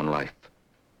took his own life.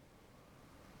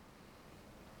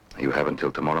 You have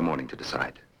until tomorrow morning to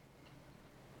decide.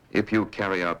 If you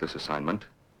carry out this assignment,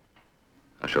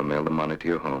 I shall mail the money to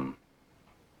your home.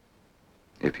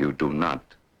 If you do not,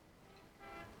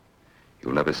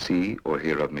 you'll never see or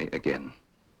hear of me again.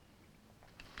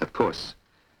 Of course,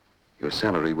 your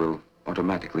salary will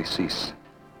automatically cease.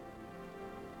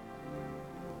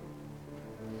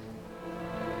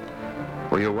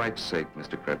 For your wife's sake,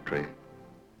 Mr. Crabtree,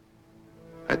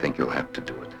 I think you'll have to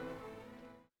do it.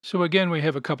 So again, we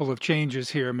have a couple of changes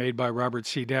here made by Robert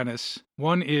C. Dennis.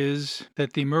 One is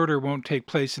that the murder won't take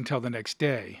place until the next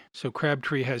day. So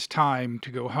Crabtree has time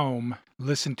to go home,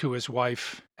 listen to his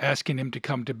wife, asking him to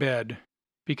come to bed,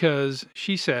 because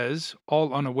she says,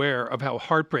 all unaware of how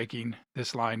heartbreaking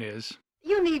this line is,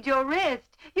 "You need your rest.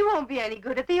 You won't be any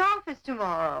good at the office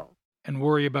tomorrow." and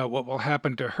worry about what will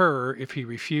happen to her if he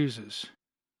refuses.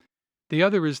 The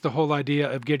other is the whole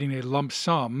idea of getting a lump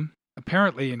sum,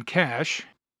 apparently in cash,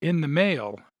 in the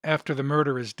mail after the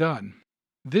murder is done.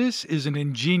 This is an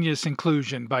ingenious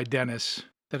inclusion by Dennis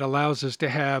that allows us to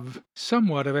have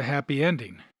somewhat of a happy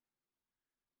ending.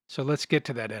 So let's get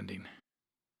to that ending.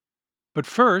 But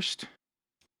first,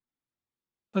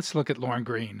 let's look at Lorne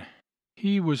Greene.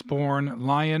 He was born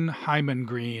Lyon Hyman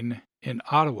Greene in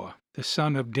Ottawa, the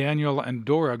son of Daniel and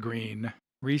Dora Greene,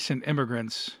 recent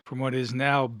immigrants from what is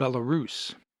now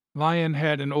Belarus. Lyon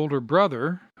had an older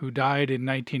brother who died in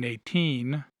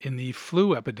 1918 in the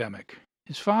flu epidemic.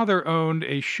 His father owned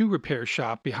a shoe repair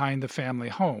shop behind the family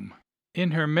home.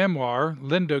 In her memoir,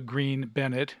 Linda Greene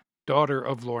Bennett, daughter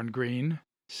of Lorne Greene,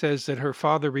 says that her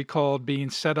father recalled being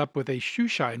set up with a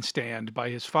shoeshine stand by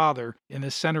his father in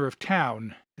the center of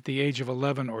town at the age of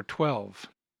 11 or 12.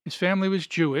 His family was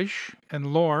Jewish,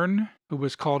 and Lorne, who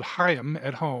was called Chaim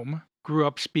at home, grew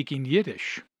up speaking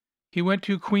Yiddish. He went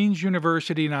to Queen's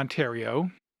University in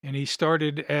Ontario, and he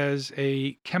started as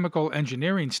a chemical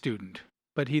engineering student.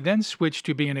 But he then switched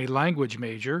to being a language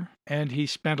major, and he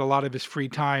spent a lot of his free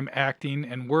time acting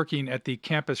and working at the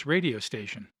campus radio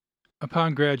station.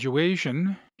 Upon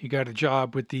graduation, he got a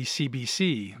job with the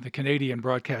CBC, the Canadian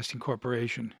Broadcasting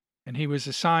Corporation, and he was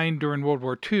assigned during World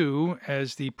War II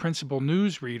as the principal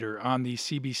newsreader on the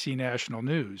CBC National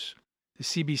News. The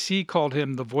CBC called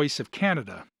him the Voice of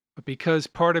Canada, but because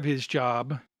part of his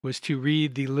job was to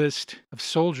read the list of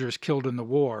soldiers killed in the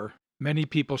war, many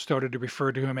people started to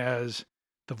refer to him as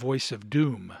the Voice of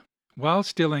Doom. While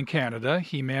still in Canada,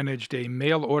 he managed a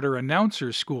mail-order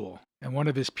announcer school, and one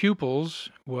of his pupils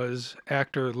was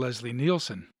actor Leslie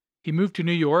Nielsen. He moved to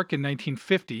New York in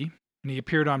 1950, and he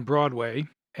appeared on Broadway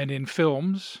and in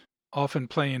films, often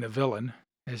playing a villain,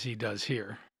 as he does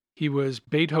here. He was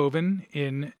Beethoven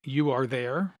in You Are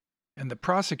There, and the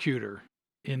prosecutor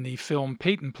in the film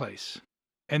Peyton Place.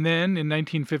 And then, in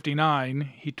 1959,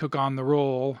 he took on the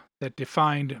role that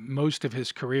defined most of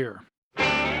his career.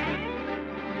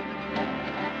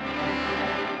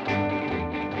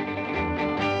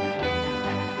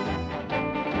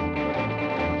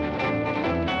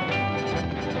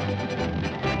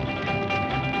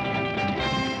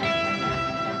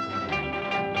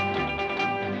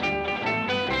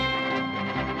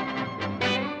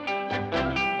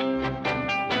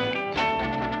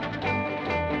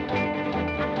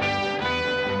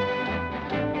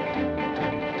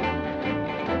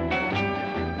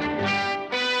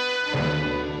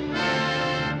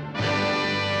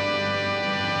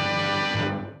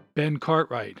 Ben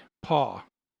Cartwright, Pa,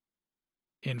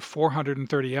 in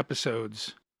 430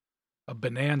 episodes of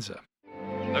Bonanza.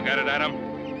 Look at it,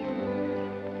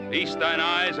 Adam. Feast thine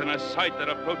eyes on a sight that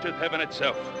approacheth heaven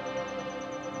itself.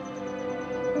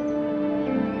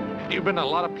 You've been to a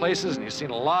lot of places and you've seen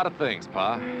a lot of things,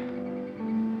 Pa.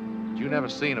 But you never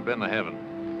seen or been to heaven.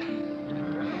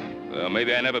 Well,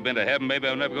 maybe I never been to heaven. Maybe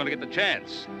I'm never going to get the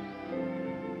chance.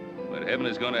 But heaven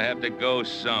is going to have to go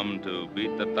some to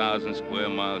beat the 1,000 square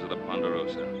miles of the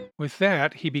Ponderosa. With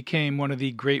that, he became one of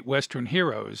the great Western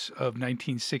heroes of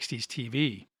 1960s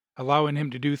TV, allowing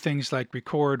him to do things like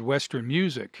record Western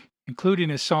music, including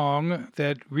a song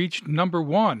that reached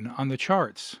 #1 on the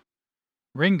charts,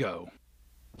 Ringo.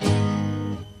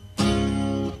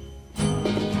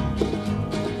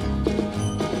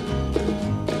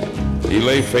 He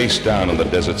lay face down on the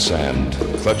desert sand,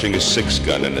 clutching his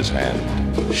 6-gun in his hand.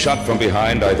 Shot from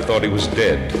behind, I thought he was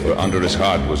dead, for under his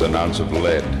heart was an ounce of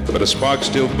lead. But a spark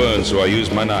still burned, so I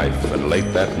used my knife, and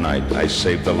late that night I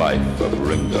saved the life of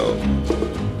Ringo.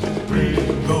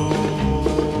 Ringo,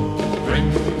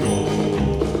 Ringo.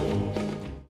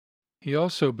 He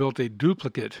also built a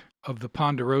duplicate of the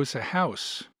Ponderosa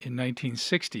House in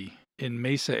 1960 in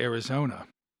Mesa, Arizona.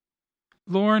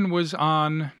 Lorne was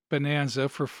on Bonanza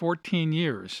for 14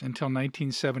 years until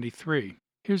 1973.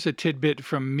 Here's a tidbit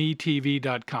from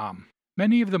MeTV.com.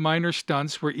 Many of the minor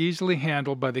stunts were easily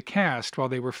handled by the cast while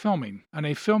they were filming. On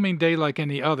a filming day like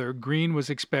any other, Green was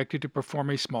expected to perform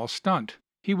a small stunt.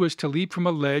 He was to leap from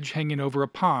a ledge hanging over a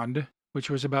pond, which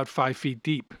was about 5 feet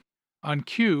deep. On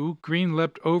cue, Green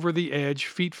leapt over the edge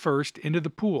feet first into the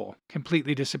pool,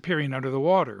 completely disappearing under the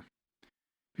water.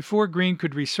 Before Green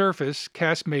could resurface,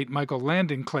 castmate Michael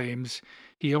Landon claims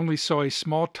he only saw a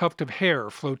small tuft of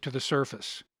hair float to the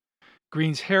surface.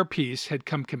 Green's hairpiece had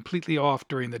come completely off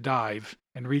during the dive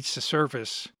and reached the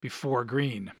surface before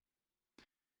Green.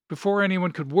 Before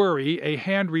anyone could worry, a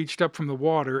hand reached up from the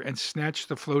water and snatched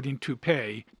the floating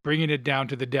toupee, bringing it down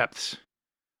to the depths.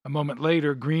 A moment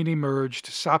later, Green emerged,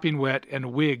 sopping wet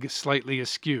and wig slightly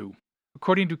askew.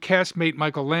 According to castmate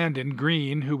Michael Landon,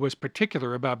 Green, who was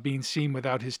particular about being seen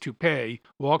without his toupee,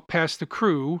 walked past the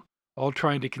crew, all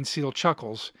trying to conceal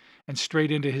chuckles, and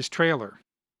straight into his trailer.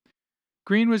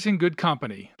 Green was in good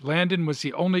company. Landon was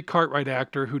the only Cartwright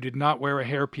actor who did not wear a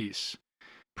hairpiece.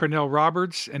 Pernell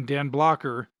Roberts and Dan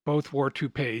Blocker both wore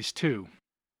toupees, too.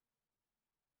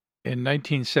 In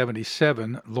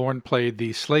 1977, Lorne played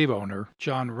the slave owner,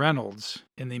 John Reynolds,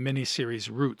 in the miniseries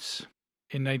Roots.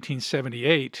 In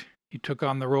 1978, he took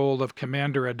on the role of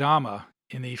Commander Adama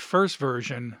in the first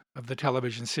version of the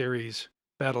television series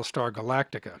Battlestar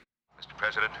Galactica. Mr.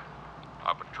 President,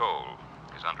 our patrol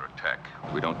is under attack.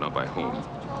 We don't know by whom.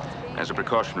 As a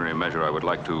precautionary measure, I would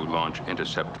like to launch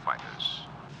intercept fighters.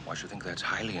 I should think that's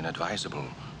highly inadvisable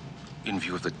in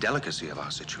view of the delicacy of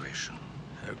our situation.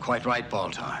 You're quite right,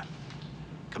 Baltar.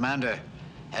 Commander,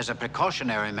 as a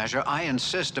precautionary measure, I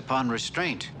insist upon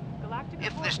restraint.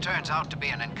 If this turns out to be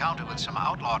an encounter with some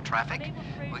outlaw traffic,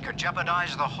 we could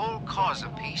jeopardize the whole cause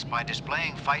of peace by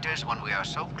displaying fighters when we are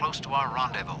so close to our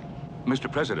rendezvous. Mr.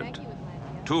 President,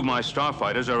 2 of my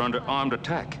starfighters are under armed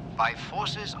attack. By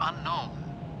forces unknown.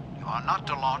 You are not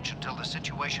to launch until the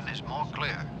situation is more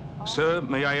clear. Sir,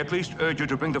 may I at least urge you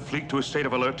to bring the fleet to a state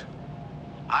of alert?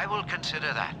 I will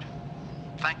consider that.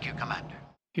 Thank you, Commander.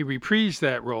 He reprised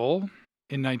that role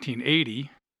in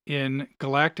 1980 in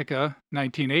Galactica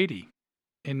 1980.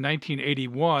 In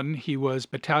 1981, he was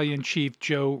Battalion Chief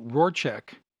Joe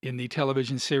Rorschach in the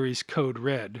television series Code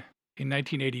Red. In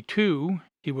 1982,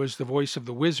 he was the voice of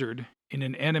the Wizard in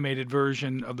an animated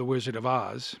version of The Wizard of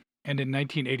Oz. And in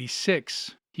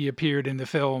 1986, he appeared in the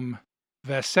film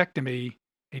Vasectomy,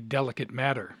 A Delicate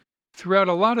Matter. Throughout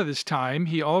a lot of this time,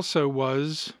 he also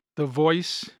was the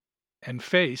voice and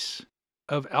face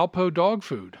of Alpo dog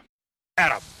food.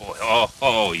 Attaboy.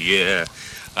 Oh, yeah.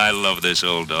 I love this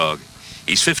old dog.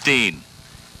 He's 15.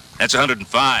 That's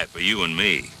 105 for you and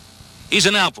me. He's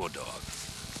an Alpo dog.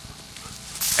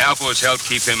 Alpo's helped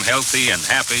keep him healthy and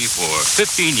happy for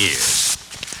 15 years.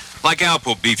 Like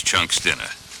Alpo Beef Chunks dinner.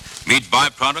 Meat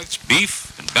byproducts,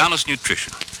 beef, and balanced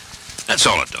nutrition. That's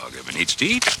all a dog ever needs to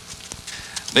eat.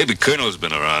 Maybe Colonel's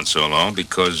been around so long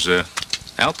because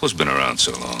Alpo's been around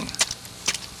so long.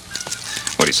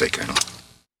 What do you say, Colonel?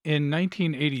 In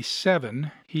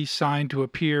 1987, he signed to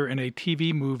appear in a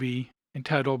TV movie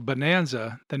entitled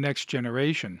Bonanza, The Next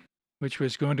Generation, which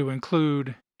was going to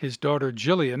include his daughter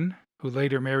Jillian, who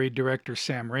later married director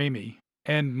Sam Raimi,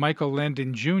 and Michael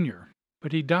Landon Jr.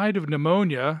 But he died of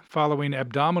pneumonia following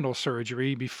abdominal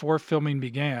surgery before filming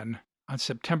began on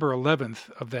September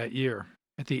 11th of that year,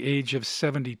 at the age of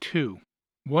 72.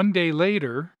 1 day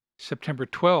later, September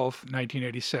 12th,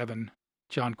 1987,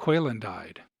 John Quaylen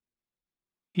died.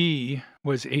 He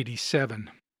was 87.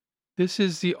 This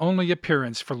is the only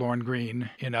appearance for Lorne Greene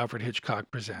in Alfred Hitchcock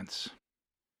Presents.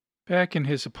 Back in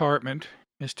his apartment,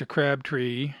 Mr.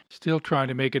 Crabtree, still trying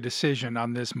to make a decision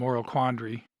on this moral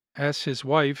quandary, asks his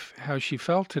wife how she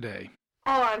felt today.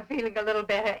 Oh, I'm feeling a little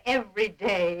better every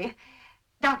day.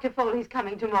 Dr. Foley's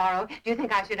coming tomorrow. Do you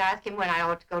think I should ask him when I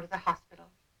ought to go to the hospital?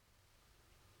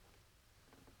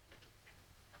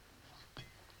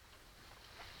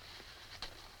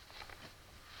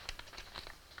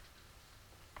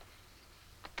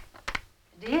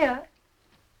 Dear,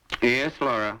 Yes,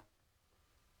 Laura.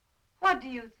 what do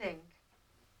you think?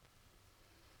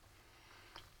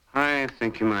 I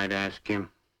think you might ask him.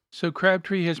 So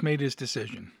Crabtree has made his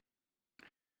decision.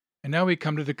 And now we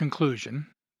come to the conclusion,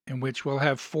 in which we'll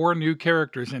have 4 new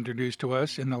characters introduced to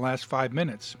us in the last 5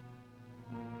 minutes.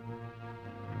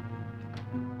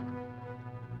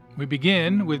 We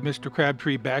begin with Mr.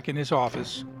 Crabtree back in his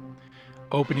office,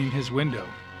 opening his window,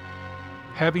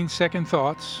 having second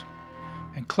thoughts,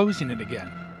 and closing it again.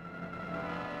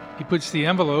 He puts the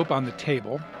envelope on the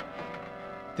table.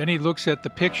 Then he looks at the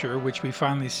picture, which we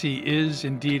finally see is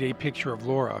indeed a picture of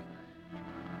Laura,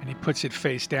 and he puts it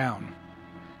face down.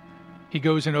 He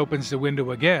goes and opens the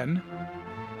window again,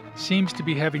 seems to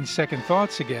be having second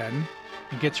thoughts again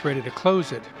and gets ready to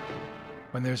close it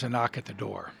when there's a knock at the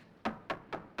door.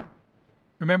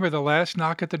 Remember the last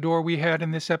knock at the door we had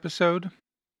in this episode?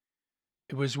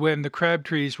 It was when the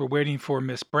Crabtrees were waiting for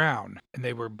Miss Brown, and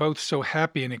they were both so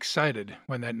happy and excited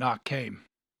when that knock came.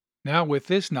 Now with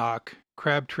this knock,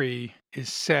 Crabtree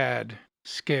is sad,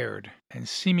 scared, and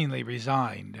seemingly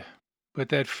resigned. But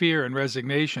that fear and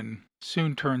resignation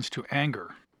soon turns to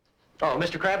anger. Oh,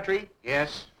 Mr. Crabtree?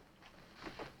 Yes?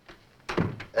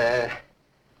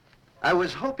 I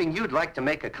was hoping you'd like to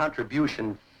make a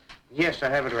contribution. Yes, I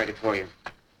have it ready for you.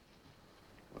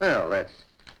 Well,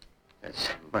 that's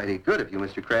mighty good of you,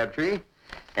 Mr. Crabtree.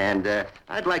 And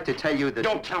I'd like to tell you that...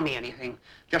 Don't tell me anything.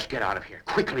 Just get out of here,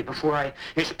 quickly, before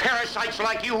It's parasites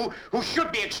like you who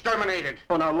should be exterminated.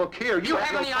 Oh, now look here. You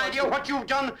have any idea what you've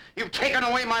done? You've taken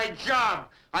away my job.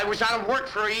 I was out of work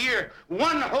for a year,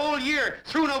 1 whole year,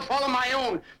 through no fault of my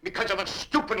own, because of a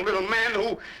stupid little man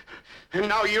who... And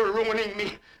now you're ruining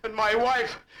me. And my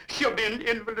wife, she'll be an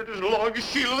invalid as long as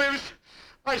she lives.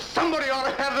 Somebody ought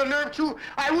to have the nerve to...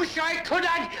 I wish I could.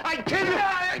 I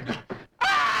didn't.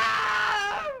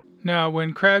 Now,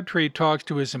 when Crabtree talks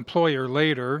to his employer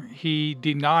later, he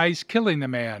denies killing the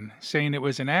man, saying it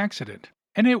was an accident.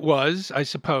 And it was, I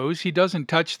suppose. He doesn't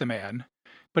touch the man,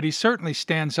 but he certainly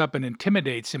stands up and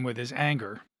intimidates him with his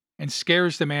anger, and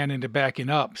scares the man into backing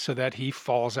up so that he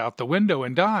falls out the window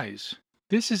and dies.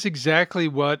 This is exactly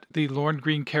what the Lorne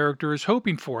Greene character is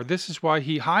hoping for. This is why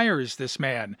he hires this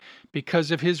man,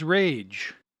 because of his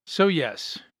rage. So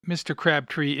yes, Mr.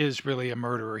 Crabtree is really a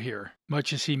murderer here,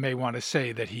 much as he may want to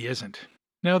say that he isn't.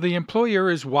 Now the employer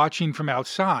is watching from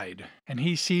outside, and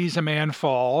he sees a man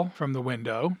fall from the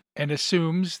window and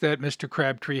assumes that Mr.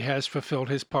 Crabtree has fulfilled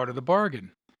his part of the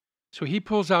bargain. So he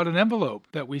pulls out an envelope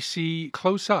that we see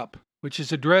close up, which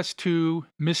is addressed to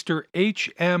Mr.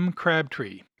 H.M.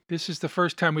 Crabtree. This is the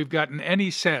first time we've gotten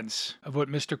any sense of what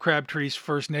Mr. Crabtree's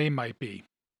first name might be.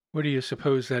 What do you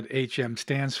suppose that H.M.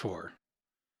 stands for?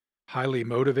 Highly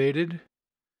motivated?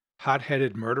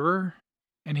 Hot-headed murderer?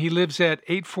 And he lives at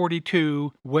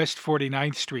 842 West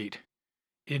 49th Street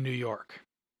in New York.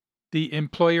 The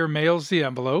employer mails the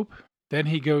envelope. Then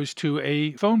he goes to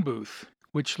a phone booth,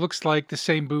 which looks like the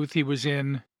same booth he was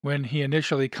in when he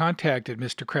initially contacted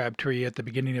Mr. Crabtree at the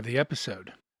beginning of the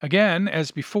episode. Again,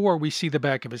 as before, we see the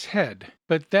back of his head,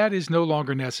 but that is no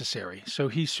longer necessary, so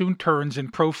he soon turns in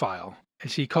profile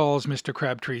as he calls Mr.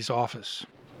 Crabtree's office.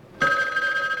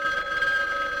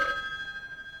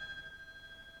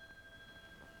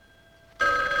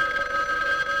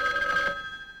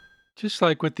 Just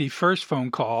like with the first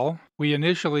phone call, we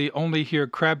initially only hear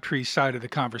Crabtree's side of the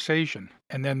conversation,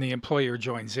 and then the employer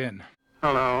joins in.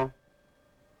 Hello.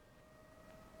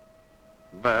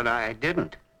 But I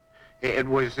didn't. It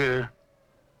was,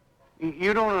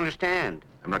 you don't understand.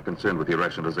 I'm not concerned with your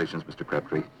rationalizations, Mr.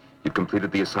 Crabtree. You've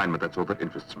completed the assignment. That's all that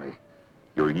interests me.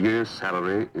 Your year's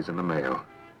salary is in the mail.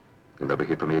 You'll never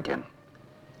hear from me again.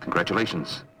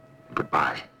 Congratulations, and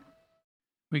goodbye.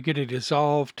 We get a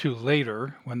dissolve to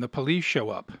later when the police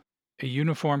show up. A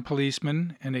uniformed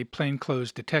policeman and a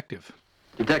plainclothes detective.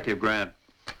 Detective Grant,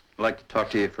 I'd like to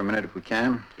talk to you for a minute if we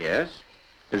can. Yes?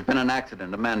 There's been an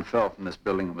accident. A man fell from this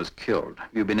building and was killed. Have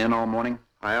you been in all morning?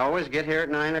 I always get here at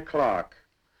 9 o'clock.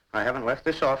 I haven't left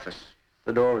this office.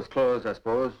 The door was closed, I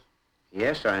suppose?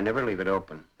 Yes, I never leave it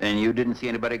open. And you didn't see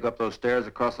anybody go up those stairs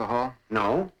across the hall?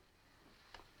 No.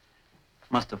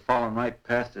 Must have fallen right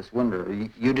past this window.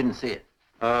 You didn't see it?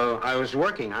 I was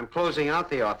working. I'm closing out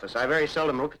the office. I very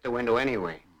seldom look at the window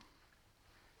anyway.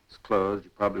 It's closed.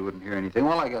 You probably wouldn't hear anything.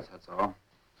 Well, I guess that's all.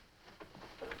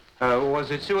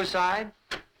 Was it suicide?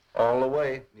 All the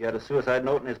way. He had a suicide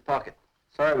note in his pocket.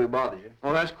 Sorry we bothered you.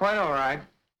 Well, that's quite all right.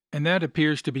 And that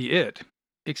appears to be it.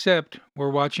 Except we're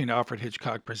watching Alfred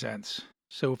Hitchcock Presents.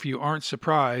 So if you aren't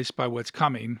surprised by what's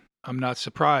coming, I'm not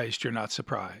surprised you're not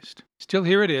surprised. Still,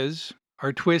 here it is,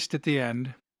 our twist at the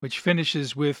end, which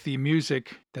finishes with the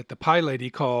music that the pie lady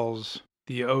calls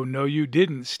the "Oh No You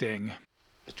Didn't" sting.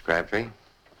 Mr. Crabtree,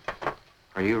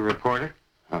 are you a reporter?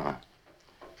 Uh-huh.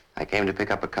 I came to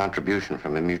pick up a contribution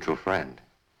from a mutual friend.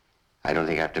 I don't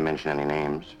think I have to mention any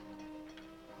names.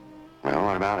 Well,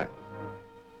 what about it?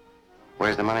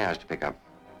 Where's the money I was to pick up?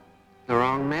 The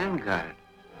wrong man got it.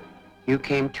 You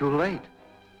came too late.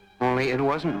 Only it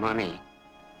wasn't money.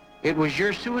 It was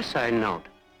your suicide note.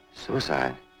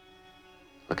 Suicide?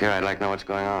 Look here, I'd like to know what's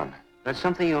going on. That's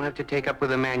something you'll have to take up with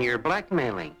the man you're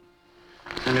blackmailing.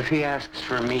 And if he asks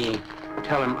for me,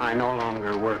 tell him I no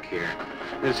longer work here.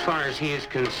 As far as he is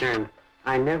concerned,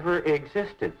 I never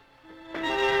existed.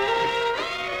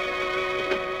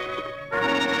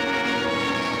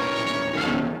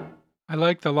 I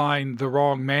like the line, "The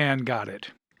wrong man got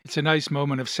it." It's a nice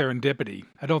moment of serendipity.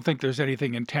 I don't think there's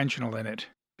anything intentional in it,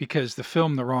 because the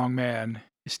film The Wrong Man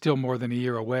is still more than a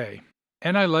year away.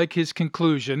 And I like his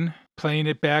conclusion, playing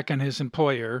it back on his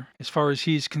employer. As far as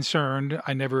he's concerned,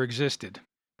 I never existed.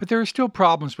 But there are still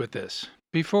problems with this.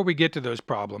 Before we get to those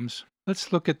problems,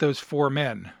 let's look at those 4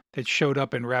 men that showed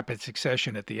up in rapid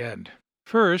succession at the end.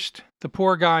 First, the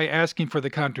poor guy asking for the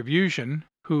contribution,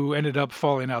 who ended up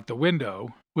falling out the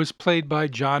window, was played by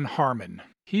John Harmon.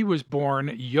 He was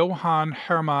born Johann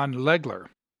Hermann Legler,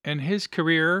 and his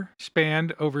career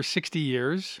spanned over 60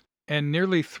 years and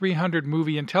nearly 300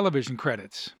 movie and television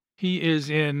credits. He is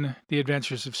in The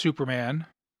Adventures of Superman,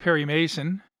 Perry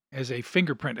Mason as a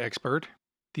fingerprint expert,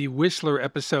 the Whistler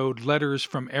episode Letters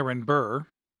from Aaron Burr,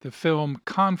 the film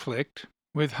Conflict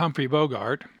with Humphrey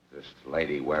Bogart. This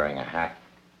lady wearing a hat.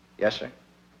 Yes, sir.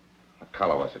 What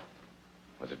color was it?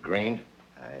 Was it green?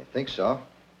 I think so.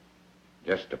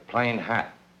 Just a plain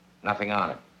hat. Nothing on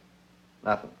it.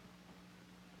 Nothing.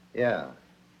 Yeah.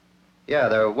 Yeah,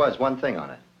 there was one thing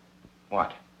on it.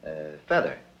 What? A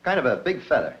feather. Kind of a big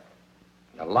feather.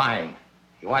 You're lying.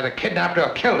 You either kidnapped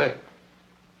her or killed her.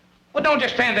 Well, don't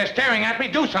just stand there staring at me.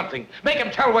 Do something. Make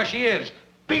him tell where she is.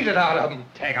 Beat it out of him.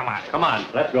 Take him out. Come on,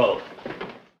 let's go.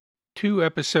 2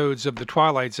 episodes of The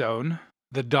Twilight Zone,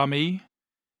 The Dummy,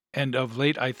 and of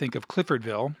late I think of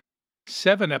Cliffordville.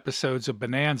 7 episodes of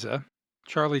Bonanza,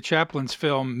 Charlie Chaplin's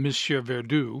film Monsieur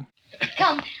Verdoux.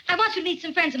 Come, I want you to meet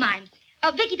some friends of mine.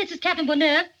 Vicky, this is Captain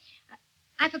Bonheur.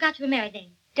 I forgot your married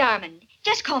name. Darmon.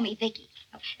 Just call me Vicky.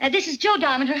 This is Joe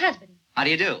Darmon, her husband. How do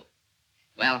you do?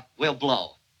 Well, we'll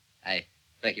blow. I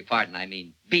beg your pardon, I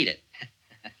mean beat it.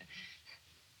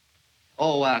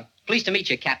 Pleased to meet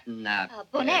you, Captain...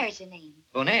 Bonaire is your name.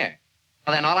 Bonaire.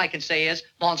 Well, then all I can say is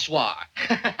bonsoir.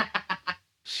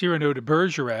 Cyrano de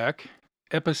Bergerac,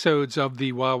 episodes of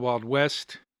The Wild Wild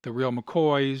West, The Real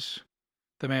McCoys,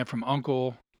 The Man from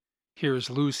U.N.C.L.E., Here's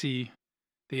Lucy,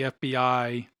 The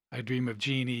FBI, I Dream of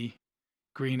Jeannie,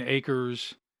 Green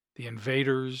Acres, The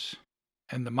Invaders,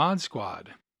 and The Mod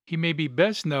Squad. He may be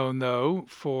best known, though,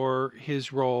 for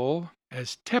his role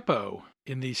as Teppo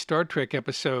in the Star Trek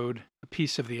episode A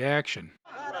Piece of the Action.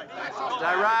 Is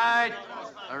that right?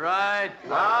 All right.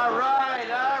 All right.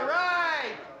 All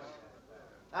right.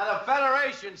 Now, the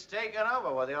Federation's taken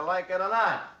over, whether you like it or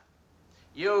not.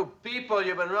 You people,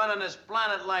 you've been running this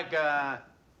planet like a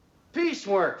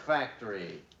piecework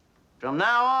factory. From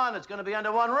now on, it's going to be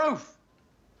under one roof.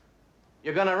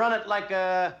 You're going to run it like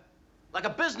a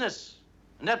business.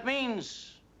 And that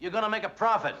means you're going to make a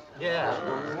profit. Yeah.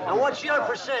 And what's your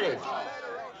percentage?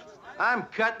 I'm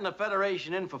cutting the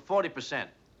Federation in for 40%.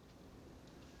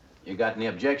 You got any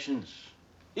objections?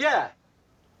 Yeah.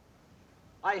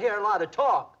 I hear a lot of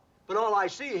talk, but all I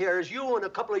see here is you and a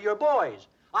couple of your boys.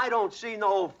 I don't see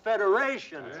no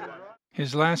Federation.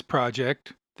 His last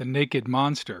project, The Naked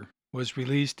Monster, was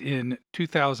released in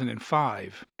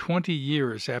 2005, 20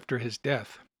 years after his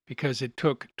death, because it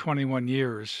took 21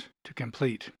 years to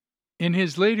complete. In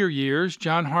his later years,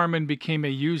 John Harmon became a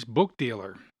used book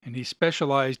dealer, and he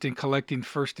specialized in collecting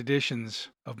first editions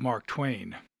of Mark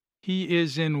Twain. He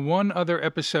is in one other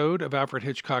episode of Alfred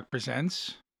Hitchcock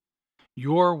Presents,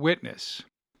 Your Witness,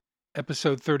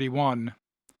 episode 31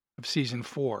 of season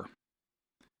 4.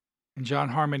 And John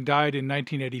Harmon died in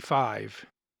 1985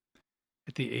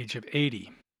 at the age of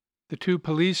 80. The 2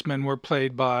 policemen were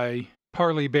played by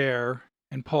Parley Bear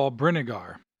and Paul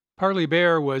Brinegar. Parley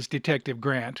Bear was Detective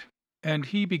Grant, and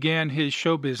he began his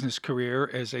show business career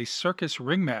as a circus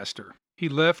ringmaster. He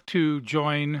left to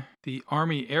join the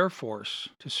Army Air Force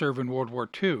to serve in World War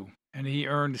II, and he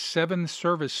earned 7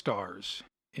 service stars.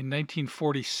 In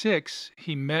 1946,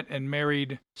 he met and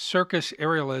married circus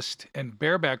aerialist and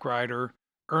bareback rider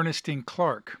Ernestine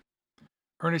Clark.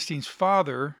 Ernestine's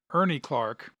father, Ernie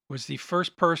Clark, was the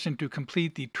first person to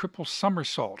complete the triple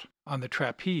somersault on the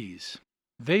trapeze.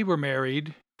 They were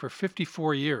married for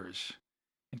 54 years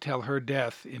until her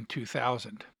death in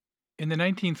 2000. In the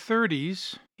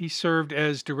 1930s, he served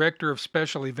as director of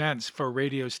special events for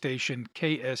radio station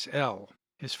KSL.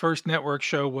 His first network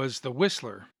show was The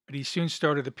Whistler, but he soon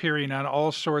started appearing on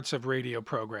all sorts of radio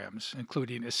programs,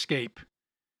 including Escape,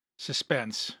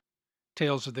 Suspense,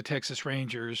 Tales of the Texas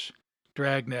Rangers,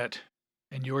 Dragnet,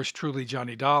 and yours truly,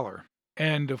 Johnny Dollar.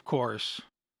 And, of course,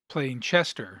 playing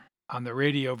Chester on the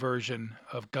radio version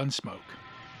of Gunsmoke.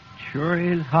 Sure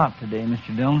is hot today,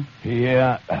 Mr. Dillon.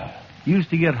 Yeah. Used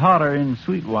to get hotter in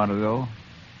Sweetwater, though.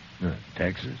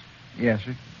 Texas? Yes,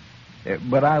 sir.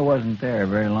 But I wasn't there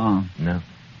very long. No.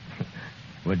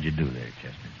 What'd you do there,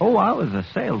 Chester? Oh, I was a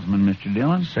salesman, Mr.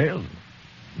 Dillon. Salesman?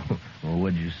 Well,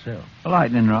 what'd you sell?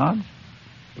 Lightning rods.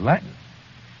 Latin?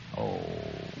 Oh.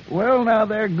 Well, now,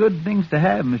 they're good things to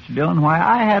have, Mr. Dillon. Why,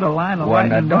 I had a line of Well,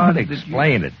 now, lightning don't rods that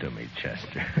explain it to me,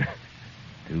 Chester.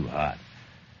 Too hot.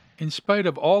 In spite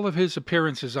of all of his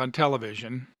appearances on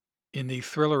television, in the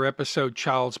thriller episode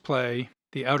Child's Play,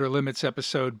 the Outer Limits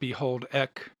episode Behold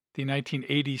Eck, the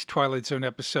 1980s Twilight Zone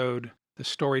episode The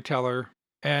Storyteller,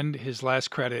 and his last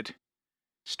credit,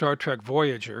 Star Trek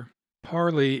Voyager,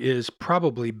 Parley is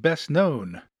probably best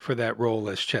known for that role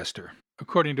as Chester.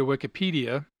 According to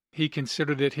Wikipedia, he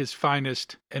considered it his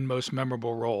finest and most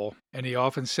memorable role, and he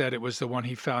often said it was the one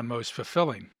he found most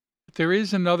fulfilling. But there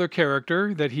is another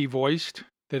character that he voiced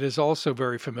that is also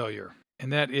very familiar,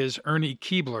 and that is Ernie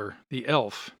Keebler, the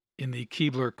elf, in the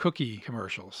Keebler cookie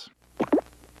commercials.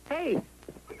 Hey,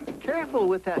 careful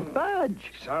with that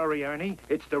fudge. Sorry, Ernie.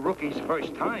 It's the rookie's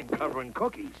first time covering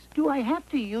cookies. Do I have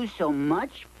to use so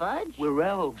much fudge? We're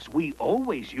elves. We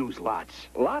always use lots.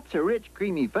 Lots of rich,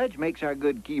 creamy fudge makes our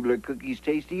good Keebler cookies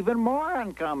taste even more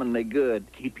uncommonly good.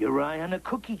 Keep your eye on a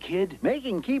cookie, kid.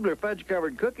 Making Keebler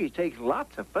fudge-covered cookies takes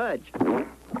lots of fudge.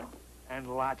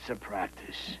 And lots of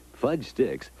practice. Fudge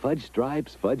Sticks, Fudge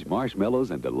Stripes, Fudge Marshmallows,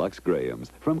 and Deluxe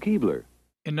Grahams from Keebler.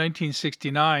 In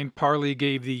 1969, Parley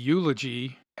gave the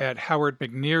eulogy at Howard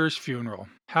McNear's funeral.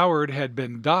 Howard had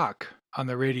been Doc on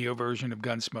the radio version of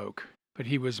Gunsmoke, but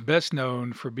he was best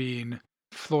known for being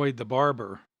Floyd the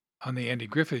Barber on The Andy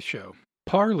Griffith Show.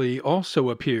 Parley also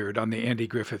appeared on The Andy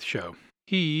Griffith Show.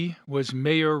 He was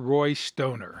Mayor Roy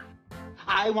Stoner.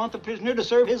 I want the prisoner to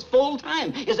serve his full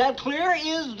time. Is that clear?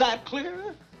 Is that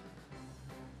clear?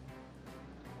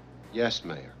 Yes,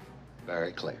 Mayor.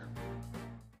 Very clear.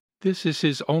 This is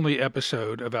his only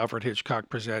episode of Alfred Hitchcock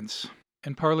Presents,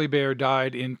 and Parley Bear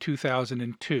died in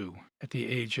 2002 at the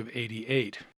age of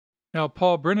 88. Now,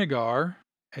 Paul Brinegar,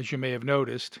 as you may have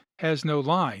noticed, has no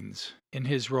lines in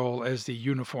his role as the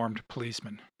uniformed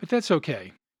policeman. But that's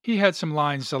okay. He had some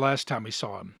lines the last time we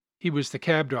saw him. He was the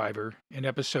cab driver in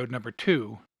episode number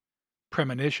 2,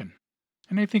 Premonition.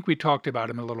 And I think we talked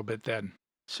about him a little bit then.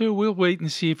 So we'll wait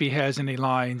and see if he has any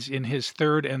lines in his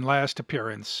third and last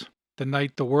appearance, The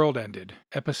Night the World Ended,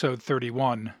 episode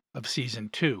 31 of season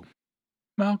 2.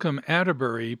 Malcolm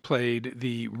Atterbury played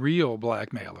the real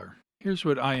blackmailer. Here's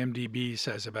what IMDb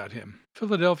says about him.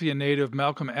 Philadelphia native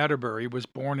Malcolm Atterbury was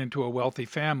born into a wealthy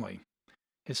family.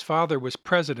 His father was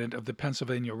president of the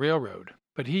Pennsylvania Railroad,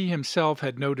 but he himself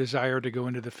had no desire to go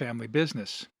into the family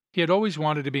business. He had always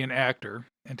wanted to be an actor,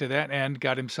 and to that end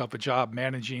got himself a job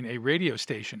managing a radio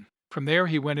station. From there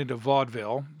he went into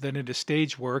vaudeville, then into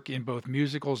stage work in both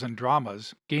musicals and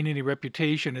dramas, gaining a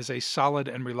reputation as a solid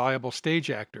and reliable stage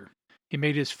actor. He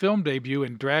made his film debut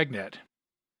in Dragnet,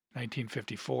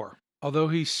 1954. Although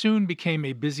he soon became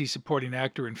a busy supporting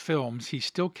actor in films, he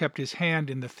still kept his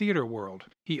hand in the theater world.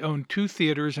 He owned 2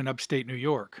 theaters in upstate New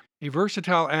York. A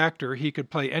versatile actor, he could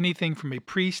play anything from a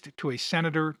priest to a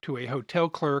senator to a hotel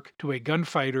clerk to a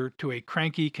gunfighter to a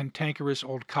cranky, cantankerous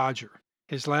old codger.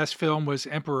 His last film was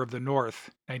Emperor of the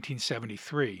North,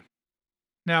 1973.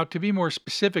 Now, to be more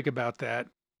specific about that,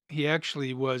 he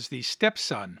actually was the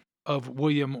stepson of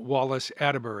William Wallace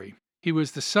Atterbury. He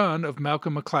was the son of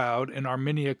Malcolm McLeod and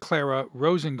Arminia Clara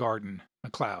Rosengarten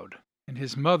McLeod, and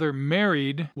his mother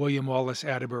married William Wallace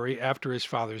Atterbury after his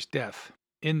father's death.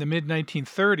 In the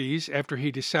mid-1930s, after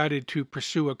he decided to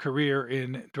pursue a career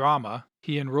in drama,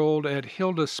 he enrolled at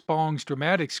Hilda Spong's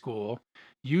dramatic school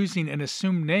using an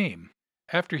assumed name.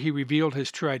 After he revealed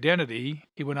his true identity,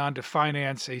 he went on to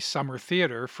finance a summer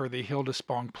theater for the Hilda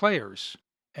Spong Players,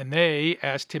 and they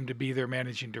asked him to be their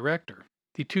managing director.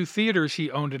 The 2 theaters he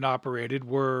owned and operated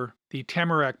were the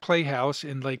Tamarack Playhouse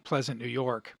in Lake Pleasant, New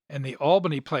York, and the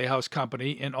Albany Playhouse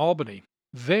Company in Albany.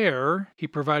 There, he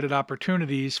provided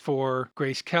opportunities for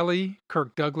Grace Kelly,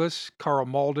 Kirk Douglas, Carl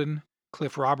Malden,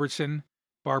 Cliff Robertson,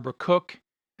 Barbara Cook,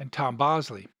 and Tom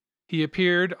Bosley. He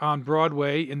appeared on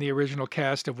Broadway in the original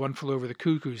cast of One Flew Over the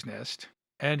Cuckoo's Nest,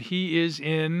 and he is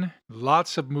in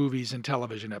lots of movies and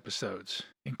television episodes,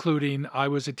 including I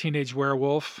Was a Teenage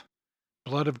Werewolf,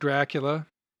 Blood of Dracula,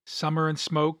 Summer and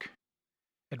Smoke,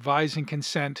 Advise and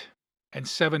Consent, and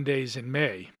 7 Days in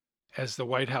May as the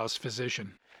White House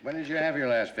physician. When did you have your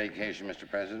last vacation, Mr.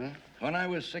 President? When I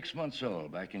was 6 months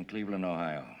old, back in Cleveland,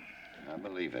 Ohio. I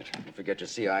believe it. Don't forget your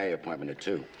CIA appointment at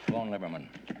 2. Phone Liverman.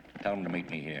 Tell him to meet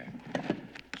me here.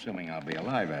 Assuming I'll be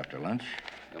alive after lunch.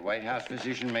 The White House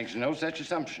physician makes no such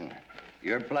assumption.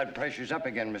 Your blood pressure's up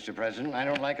again, Mr. President. I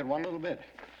don't like it one little bit.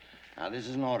 Now, this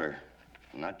is an order,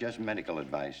 not just medical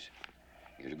advice.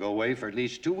 You're to go away for at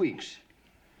least 2 weeks.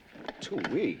 2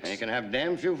 weeks? And you can have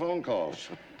damn few phone calls.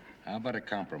 How about a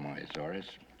compromise, Horace?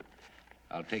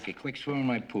 I'll take a quick swim in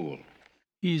my pool.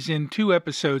 He's in 2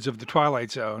 episodes of The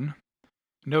Twilight Zone,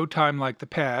 No Time Like the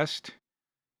Past,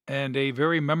 and a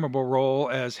very memorable role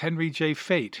as Henry J.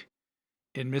 Fate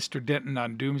in Mr. Denton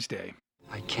on Doomsday.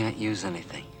 I can't use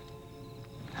anything.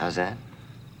 How's that?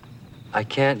 I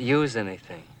can't use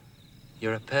anything.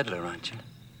 You're a peddler, aren't you?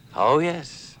 Oh,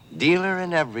 yes. Dealer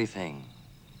in everything.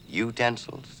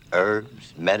 Utensils,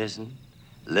 herbs, medicine,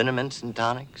 liniments and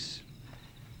tonics,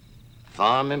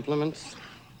 farm implements,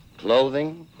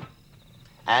 clothing,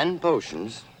 and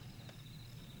potions.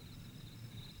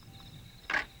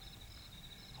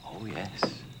 Oh,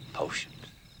 yes, potions.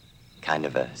 Kind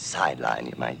of a sideline,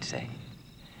 you might say.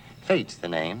 Fate's the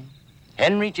name.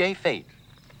 Henry J. Fate.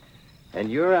 And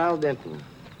you're Al Denton,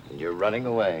 and you're running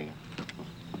away.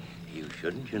 You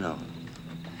shouldn't, you know.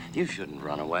 You shouldn't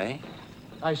run away.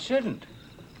 I shouldn't.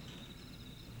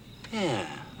 Yeah,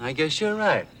 I guess you're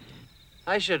right.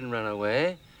 I shouldn't run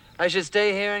away. I should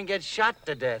stay here and get shot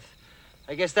to death.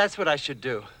 I guess that's what I should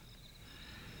do.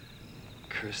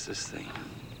 Curse this thing.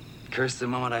 Curse the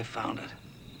moment I found it.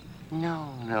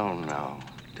 No, no, no.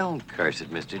 Don't curse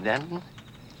it, Mr. Denton.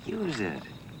 Use it.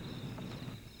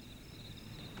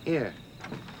 Here.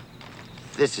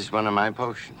 This is one of my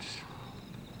potions.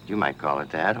 You might call it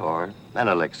that, or an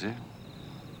elixir.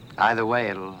 Either way,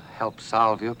 it'll help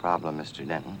solve your problem, Mr.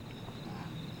 Denton.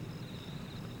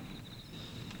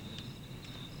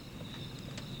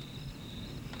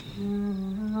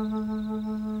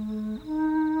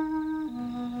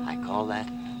 I call that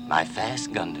my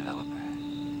fast gun developer.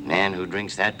 Man who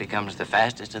drinks that becomes the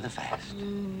fastest of the fast.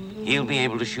 He'll be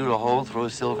able to shoot a hole through a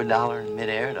silver dollar in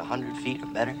midair at 100 feet or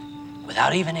better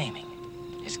without even aiming.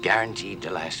 It's guaranteed to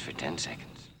last for 10 seconds.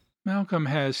 Malcolm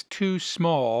has two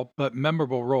small but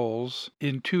memorable roles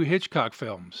in two Hitchcock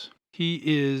films. He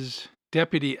is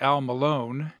Deputy Al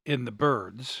Malone in The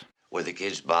Birds. Were the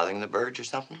kids bothering the birds or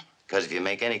something? Because if you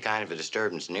make any kind of a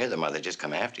disturbance near them, or they just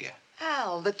come after you.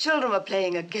 Al, the children were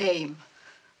playing a game.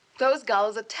 Those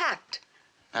gulls attacked.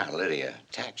 Now, Lydia,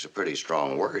 attack's a pretty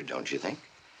strong word, don't you think?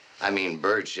 I mean,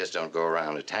 birds just don't go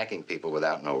around attacking people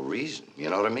without no reason.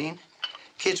 You know what I mean?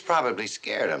 Kids probably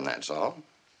scared them, that's all.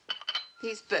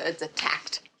 These birds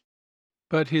attacked.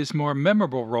 But his more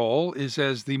memorable role is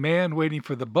as the man waiting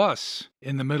for the bus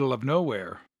in the middle of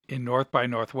nowhere in North by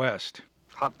Northwest.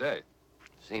 Hot day.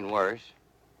 Seen worse.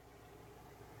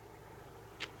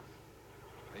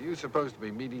 Are you supposed to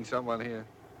be meeting someone here?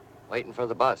 Waiting for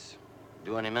the bus.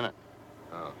 Due any minute.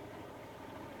 Oh.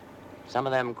 Some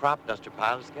of them crop duster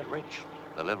pilots get rich.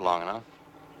 They live long enough.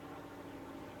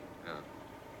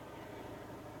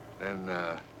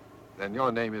 Yeah. Then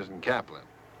your name isn't Kaplan.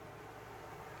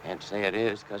 Can't say it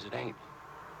is, 'cause it ain't.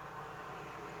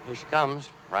 Here she comes,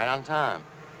 right on time.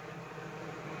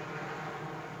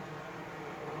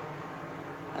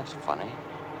 That's funny.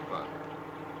 What?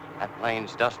 That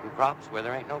plane's dusting crops where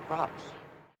there ain't no crops.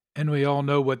 And we all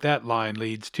know what that line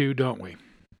leads to, don't we?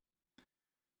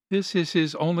 This is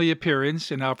his only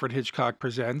appearance in Alfred Hitchcock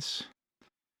Presents,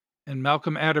 and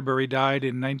Malcolm Atterbury died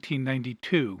in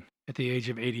 1992 at the age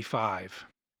of 85.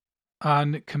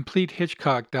 On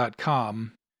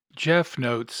CompleteHitchcock.com, Jeff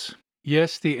notes,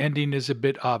 yes, the ending is a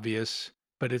bit obvious,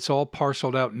 but it's all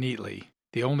parceled out neatly,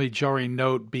 the only jarring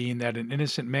note being that an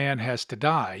innocent man has to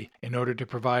die in order to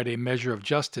provide a measure of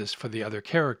justice for the other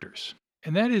characters.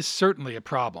 And that is certainly a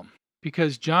problem,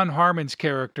 because John Harmon's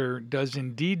character does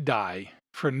indeed die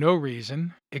for no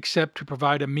reason except to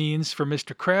provide a means for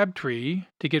Mr. Crabtree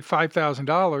to get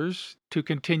 $5,000 to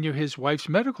continue his wife's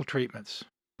medical treatments.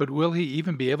 But will he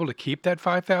even be able to keep that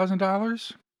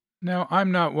 $5,000? Now,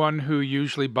 I'm not one who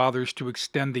usually bothers to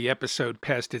extend the episode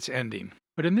past its ending,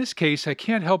 but in this case I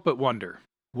can't help but wonder,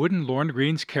 wouldn't Lorne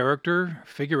Greene's character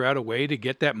figure out a way to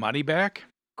get that money back?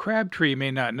 Crabtree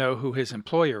may not know who his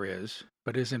employer is,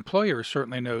 but his employer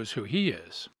certainly knows who he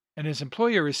is. And his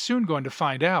employer is soon going to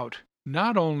find out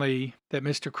not only that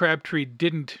Mr. Crabtree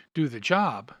didn't do the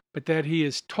job, but that he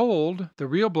has told the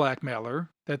real blackmailer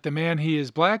that the man he is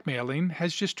blackmailing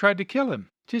has just tried to kill him.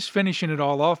 Just finishing it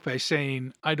all off by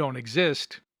saying, I don't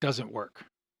exist, doesn't work.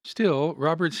 Still,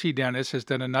 Robert C. Dennis has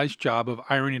done a nice job of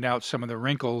ironing out some of the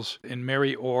wrinkles in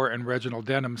Mary Orr and Reginald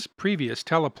Denham's previous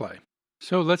teleplay.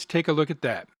 So let's take a look at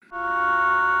that.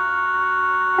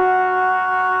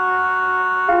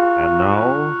 And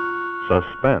now,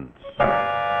 suspense.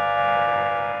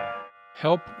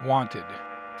 Help Wanted.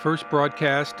 First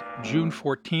broadcast June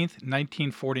 14th,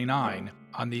 1949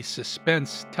 on the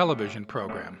Suspense television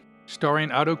program,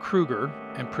 starring Otto Kruger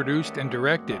and produced and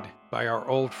directed by our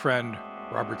old friend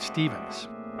Robert Stevens.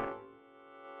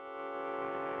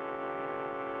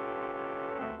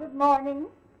 Good morning.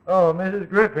 Oh, Mrs.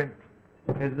 Griffin,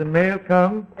 has the mail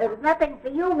come? There's nothing for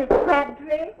you, Miss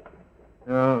Crabtree.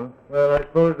 Oh, well, I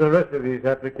suppose the rest of these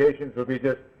applications will be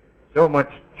just so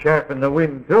much chaff in the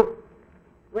wind, too.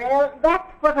 Well,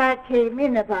 that's what I came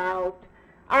in about.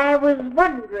 I was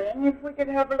wondering if we could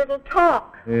have a little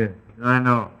talk. Yeah, I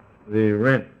know. The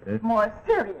rent, eh? More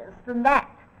serious than that.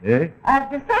 Eh?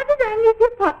 I've decided I need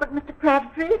the apartment, Mr.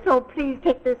 Crabtree, so please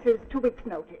take this as 2 weeks'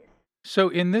 notice. So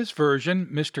in this version,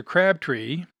 Mr.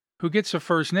 Crabtree, who gets a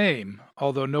first name,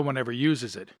 although no one ever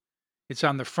uses it, it's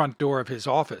on the front door of his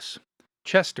office,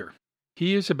 Chester.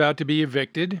 He is about to be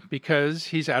evicted because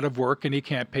he's out of work and he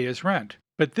can't pay his rent.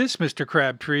 But this Mr.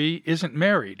 Crabtree isn't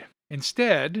married.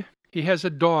 Instead, he has a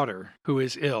daughter who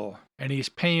is ill, and he's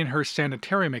paying her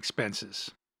sanitarium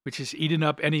expenses, which has eaten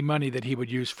up any money that he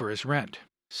would use for his rent.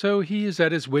 So he is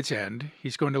at his wit's end.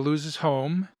 He's going to lose his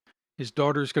home. His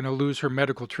daughter's going to lose her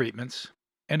medical treatments.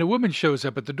 And a woman shows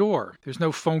up at the door. There's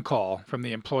no phone call from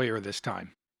the employer this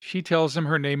time. She tells him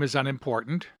her name is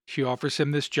unimportant. She offers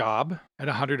him this job at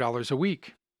 $100 a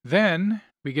week. Then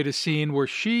we get a scene where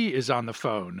she is on the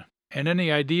phone, and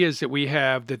any ideas that we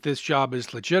have that this job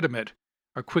is legitimate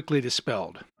are quickly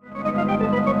dispelled. Hello,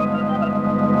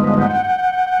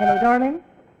 darling.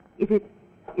 Is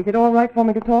it all right for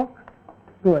me to talk?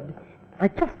 Good. I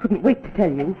just couldn't wait to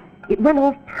tell you. It went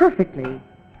off perfectly.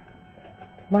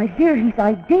 My dear, he's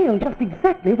ideal, just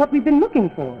exactly what we've been looking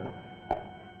for.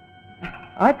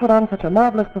 I put on such a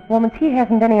marvelous performance, he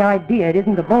hasn't any idea it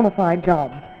isn't a bona fide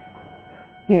job.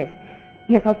 Yes,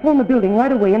 I'll phone the building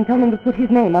right away and tell them to put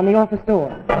his name on the office door.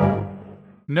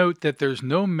 Note that there's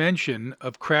no mention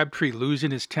of Crabtree losing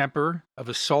his temper, of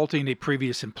assaulting a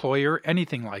previous employer,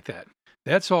 anything like that.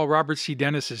 That's all Robert C.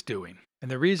 Dennis is doing. And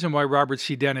the reason why Robert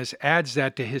C. Dennis adds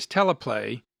that to his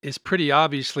teleplay is pretty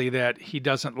obviously that he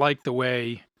doesn't like the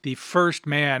way the first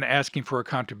man asking for a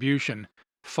contribution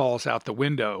falls out the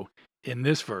window in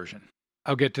this version.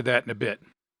 I'll get to that in a bit.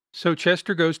 So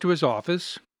Chester goes to his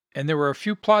office, and there are a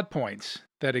few plot points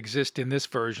that exist in this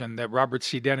version that Robert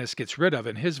C. Dennis gets rid of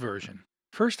in his version.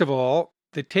 First of all,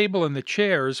 the table and the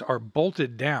chairs are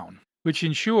bolted down, which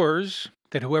ensures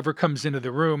that whoever comes into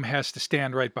the room has to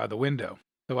stand right by the window.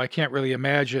 Though I can't really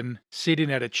imagine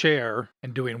sitting at a chair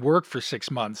and doing work for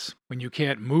 6 months when you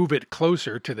can't move it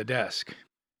closer to the desk.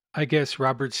 I guess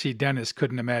Robert C. Dennis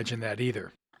couldn't imagine that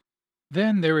either.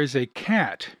 Then there is a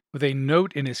cat with a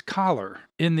note in his collar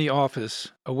in the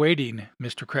office awaiting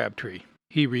Mr. Crabtree.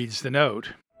 He reads the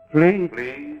note. Please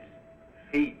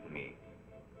feed me.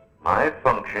 My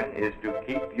function is to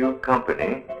keep you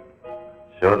company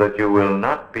so that you will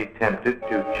not be tempted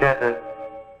to chatter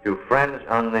to friends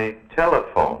on the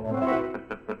telephone.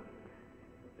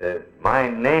 My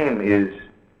name is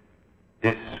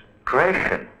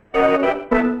Discretion.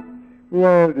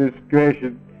 Well,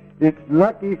 Discretion, it's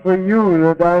lucky for you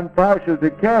that I'm partial to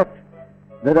cats,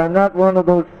 that I'm not one of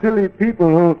those silly people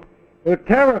who are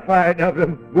terrified of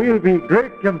them. We'll be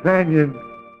great companions.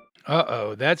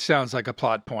 Uh-oh, that sounds like a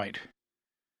plot point.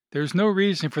 There's no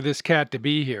reason for this cat to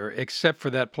be here except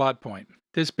for that plot point.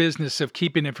 This business of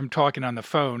keeping him from talking on the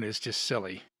phone is just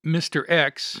silly. Mr.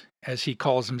 X, as he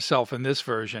calls himself in this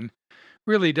version,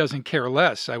 really doesn't care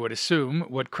less, I would assume,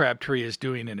 what Crabtree is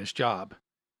doing in his job.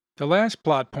 The last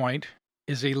plot point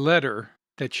is a letter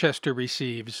that Chester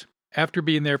receives after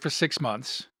being there for 6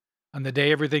 months, on the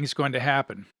day everything's going to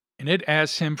happen, and it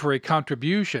asks him for a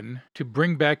contribution to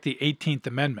bring back the 18th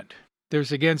Amendment.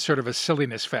 There's again sort of a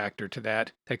silliness factor to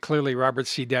that clearly Robert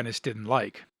C. Dennis didn't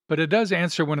like. But it does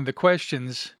answer one of the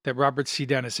questions that Robert C.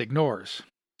 Dennis ignores,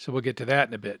 so we'll get to that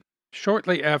in a bit.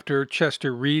 Shortly after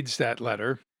Chester reads that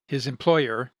letter, his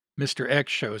employer, Mr.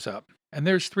 X, shows up. And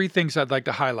there's 3 things I'd like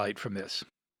to highlight from this.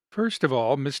 First of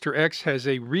all, Mr. X has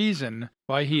a reason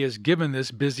why he has given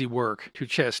this busy work to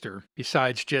Chester,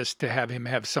 besides just to have him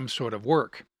have some sort of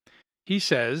work. He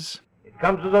says, It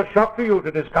comes as a shock to you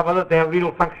to discover that their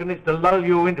real function is to lull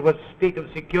you into a state of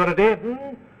security.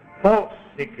 False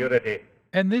security.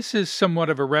 And this is somewhat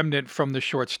of a remnant from the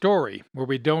short story, where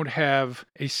we don't have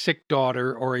a sick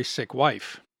daughter or a sick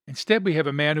wife. Instead, we have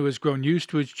a man who has grown used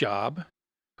to his job,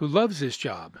 who loves his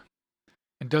job,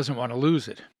 and doesn't want to lose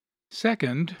it.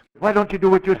 Second, why don't you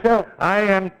do it yourself? I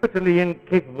am totally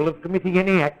incapable of committing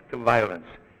any act of violence.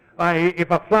 Why,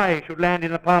 if a fly should land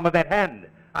in the palm of that hand,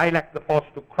 I lack the force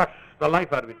to crush the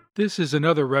life out of it. This is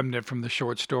another remnant from the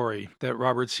short story that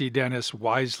Robert C. Dennis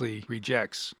wisely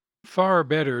rejects. Far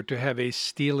better to have a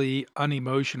steely,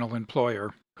 unemotional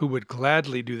employer who would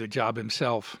gladly do the job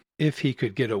himself if he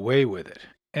could get away with it.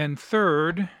 And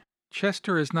third,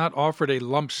 Chester is not offered a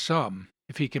lump sum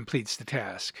if he completes the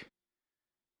task.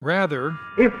 Rather,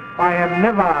 if I am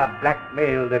never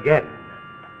blackmailed again,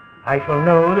 I shall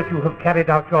know that you have carried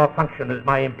out your function as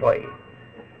my employee.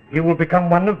 You will become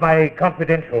one of my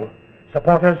confidential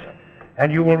supporters,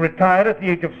 and you will retire at the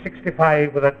age of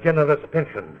 65 with a generous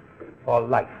pension for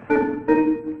life.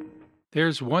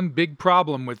 There's one big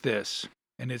problem with this,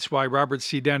 and it's why Robert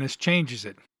C. Dennis changes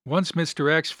it. Once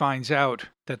Mr. X finds out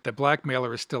that the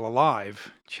blackmailer is still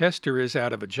alive, Chester is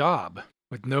out of a job,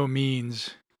 with no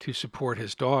means to support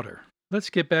his daughter. Let's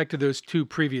get back to those two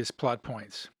previous plot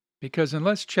points, because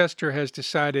unless Chester has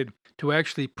decided to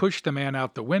actually push the man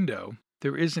out the window,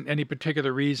 there isn't any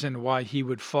particular reason why he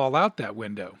would fall out that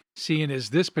window, seeing as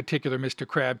this particular Mr.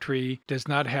 Crabtree does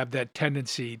not have that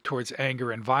tendency towards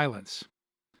anger and violence.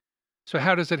 So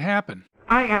how does it happen?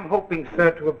 I am hoping, sir,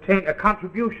 to obtain a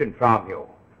contribution from you.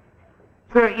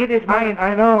 Sir, it is my...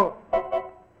 I know.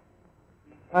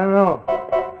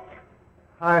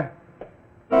 I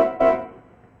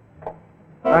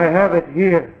have it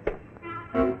here.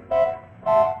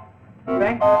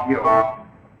 Thank you.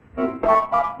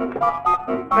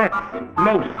 That's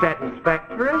most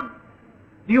satisfactory.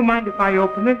 Do you mind if I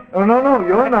open it? Oh, no,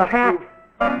 you're not. Cat.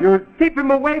 You're... Keep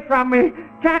him away from me.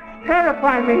 Cats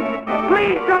terrify me.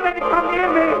 Please don't let him come near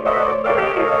me.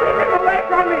 Please keep him away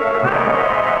from me.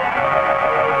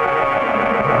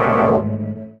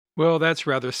 Well, that's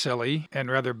rather silly,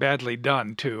 and rather badly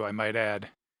done, too, I might add.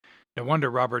 No wonder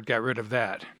Robert got rid of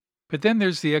that. But then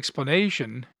there's the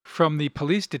explanation from the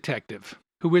police detective,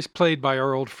 who is played by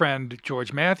our old friend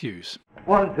George Matthews.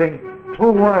 One thing,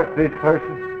 who was this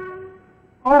person?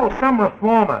 Oh, some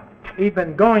reformer. He'd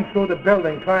been going through the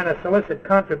building trying to solicit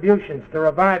contributions to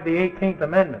revive the 18th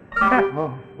Amendment.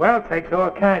 Well, it takes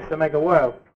all kinds to make a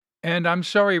world. And I'm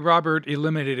sorry Robert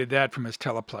eliminated that from his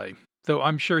teleplay, though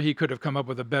I'm sure he could have come up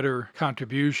with a better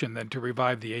contribution than to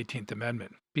revive the 18th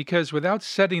Amendment. Because without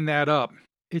setting that up,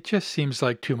 it just seems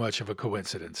like too much of a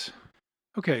coincidence.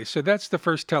 Okay, so that's the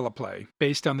first teleplay,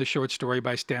 based on the short story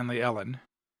by Stanley Ellen.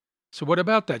 So what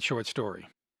about that short story?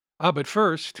 But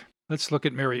first, let's look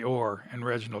at Mary Orr and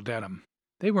Reginald Denham.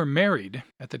 They were married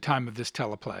at the time of this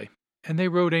teleplay, and they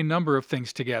wrote a number of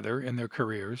things together in their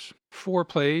careers. 4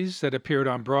 plays that appeared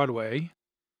on Broadway: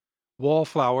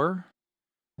 Wallflower,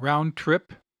 Round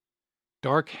Trip,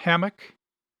 Dark Hammock,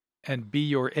 and Be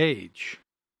Your Age.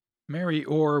 Mary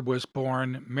Orr was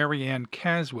born Marianne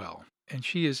Caswell, and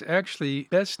she is actually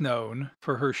best known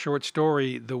for her short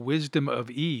story The Wisdom of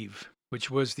Eve,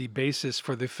 which was the basis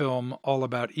for the film All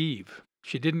About Eve.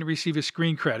 She didn't receive a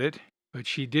screen credit, but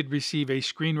she did receive a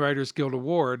Screenwriters Guild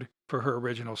Award for her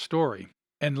original story.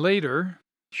 And later,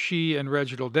 she and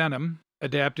Reginald Denham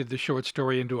adapted the short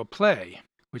story into a play,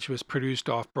 which was produced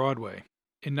off-Broadway.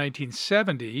 In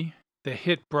 1970, the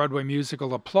hit Broadway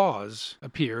musical Applause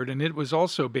appeared, and it was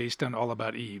also based on All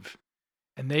About Eve.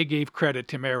 And they gave credit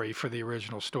to Mary for the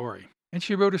original story. And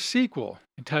she wrote a sequel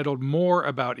entitled More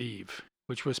About Eve,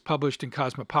 which was published in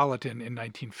Cosmopolitan in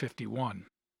 1951.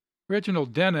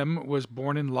 Reginald Denham was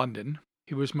born in London.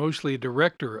 He was mostly a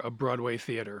director of Broadway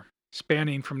theater,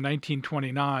 spanning from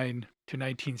 1929 to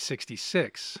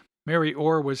 1966. Mary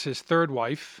Orr was his third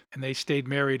wife, and they stayed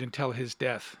married until his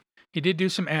death. He did do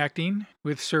some acting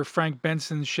with Sir Frank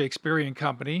Benson's Shakespearean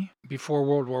Company before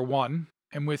World War I,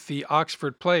 and with the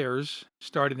Oxford Players,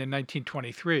 starting in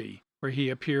 1923, where he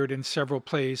appeared in several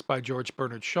plays by George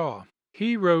Bernard Shaw.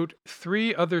 He wrote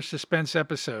 3 other suspense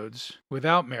episodes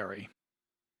without Mary: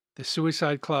 The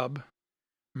Suicide Club,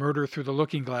 Murder Through the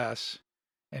Looking Glass,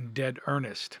 and Dead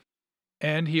Earnest.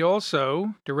 And he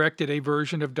also directed a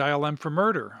version of Dial M for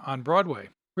Murder on Broadway.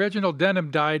 Reginald Denham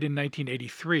died in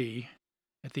 1983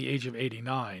 at the age of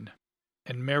 89,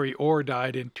 and Mary Orr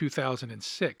died in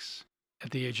 2006 at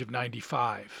the age of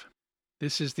 95.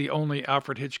 This is the only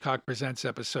Alfred Hitchcock Presents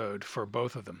episode for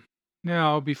both of them.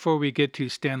 Now, before we get to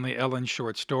Stanley Ellen's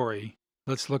short story,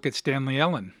 let's look at Stanley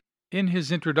Ellen. In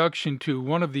his introduction to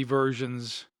one of the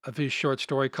versions of his short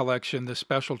story collection, The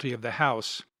Specialty of the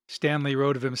House, Stanley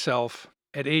wrote of himself,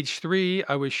 "At age 3,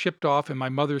 I was shipped off in my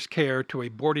mother's care to a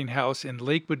boarding house in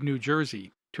Lakewood, New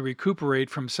Jersey, to recuperate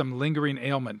from some lingering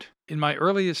ailment. In my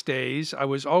earliest days, I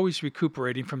was always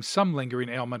recuperating from some lingering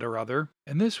ailment or other,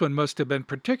 and this one must have been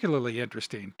particularly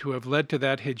interesting to have led to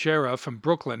that hegira from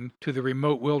Brooklyn to the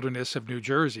remote wilderness of New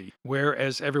Jersey, where,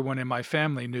 as everyone in my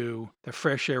family knew, the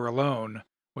fresh air alone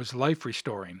was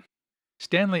life-restoring."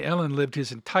 Stanley Ellen lived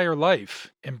his entire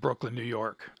life in Brooklyn, New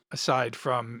York, aside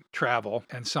from travel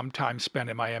and some time spent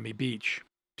in Miami Beach.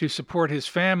 To support his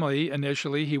family,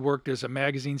 initially he worked as a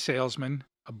magazine salesman,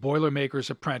 a boilermaker's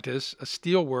apprentice, a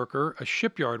steel worker, a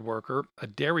shipyard worker, a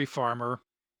dairy farmer,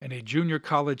 and a junior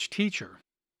college teacher.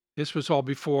 This was all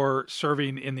before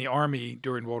serving in the Army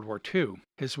during World War II.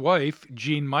 His wife,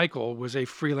 Jean Michael, was a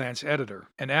freelance editor,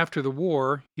 and after the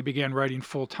war, he began writing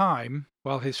full-time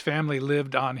while his family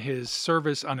lived on his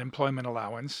service unemployment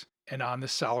allowance and on the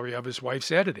salary of his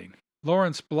wife's editing.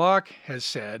 Lawrence Block has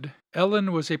said,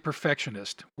 Ellen was a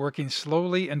perfectionist, working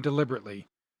slowly and deliberately,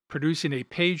 producing a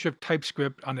page of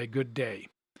typescript on a good day.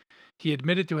 He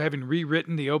admitted to having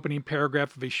rewritten the opening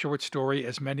paragraph of a short story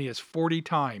as many as 40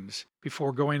 times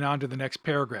before going on to the next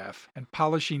paragraph, and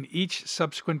polishing each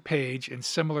subsequent page in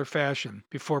similar fashion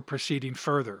before proceeding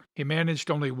further. He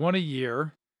managed only one a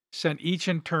year, sent each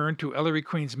in turn to Ellery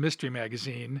Queen's Mystery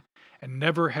Magazine, and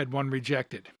never had one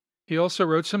rejected. He also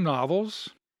wrote some novels,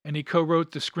 and he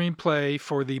co-wrote the screenplay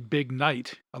for The Big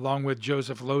Night, along with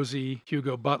Joseph Losey,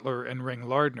 Hugo Butler, and Ring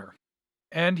Lardner.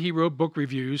 And he wrote book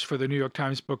reviews for the New York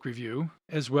Times Book Review,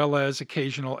 as well as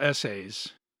occasional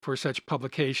essays for such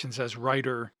publications as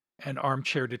Writer and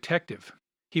Armchair Detective.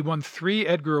 He won 3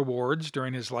 Edgar Awards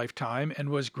during his lifetime and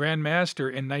was Grand Master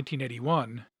in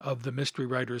 1981 of the Mystery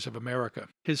Writers of America.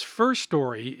 His first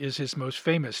story is his most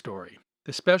famous story.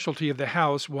 The Specialty of the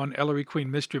House won Ellery Queen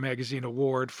Mystery Magazine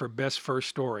Award for Best First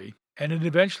Story, and it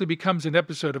eventually becomes an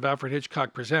episode of Alfred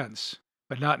Hitchcock Presents,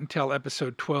 but not until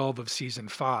episode 12 of season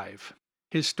 5.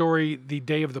 His story, The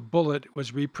Day of the Bullet,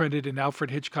 was reprinted in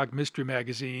Alfred Hitchcock Mystery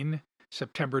Magazine,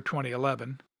 September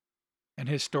 2011, and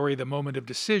his story, The Moment of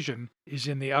Decision, is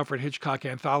in the Alfred Hitchcock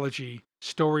anthology,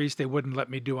 Stories They Wouldn't Let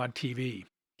Me Do on TV.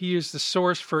 He is the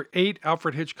source for 8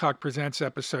 Alfred Hitchcock Presents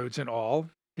episodes in all.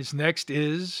 His next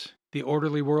is The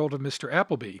Orderly World of Mr.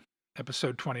 Appleby,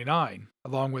 episode 29,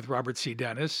 along with Robert C.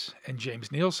 Dennis and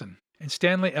James Nielsen. And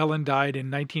Stanley Ellen died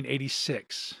in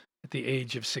 1986 at the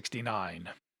age of 69.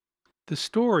 The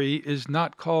story is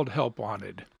not called Help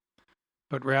Wanted,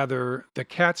 but rather The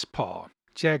Cat's Paw.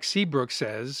 Jack Seabrook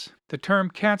says, the term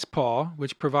cat's paw,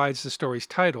 which provides the story's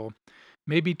title,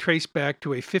 may be traced back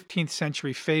to a 15th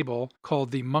century fable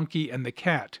called The Monkey and the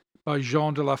Cat by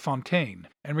Jean de La Fontaine,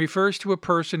 and refers to a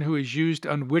person who is used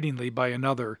unwittingly by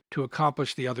another to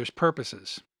accomplish the other's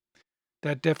purposes.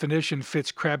 That definition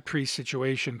fits Crabtree's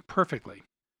situation perfectly.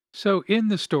 So in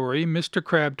the story, Mr.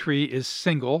 Crabtree is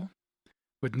single,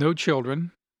 with no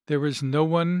children. There is no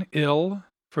one ill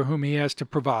for whom he has to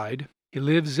provide. He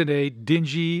lives in a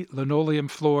dingy,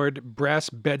 linoleum-floored,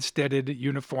 brass-bedsteaded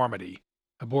uniformity,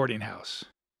 a boarding house,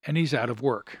 and he's out of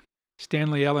work.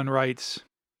 Stanley Ellen writes,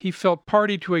 he felt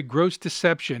party to a gross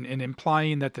deception in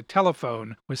implying that the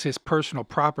telephone was his personal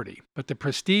property, but the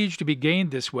prestige to be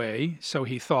gained this way, so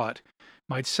he thought,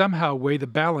 might somehow weigh the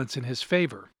balance in his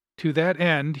favor. To that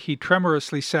end, he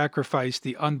tremorously sacrificed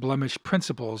the unblemished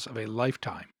principles of a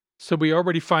lifetime. So we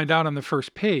already find out on the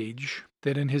first page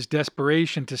that in his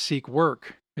desperation to seek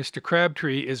work, Mr.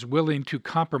 Crabtree is willing to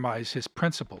compromise his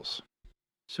principles.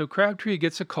 So Crabtree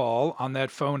gets a call on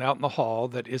that phone out in the hall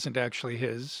that isn't actually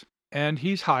his, and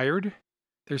he's hired.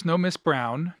 There's no Miss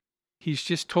Brown. He's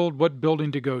just told what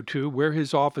building to go to, where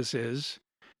his office is,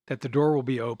 that the door will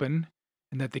be open,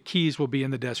 and that the keys will be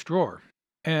in the desk drawer.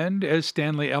 And, as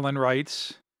Stanley Ellen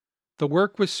writes, the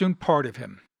work was soon part of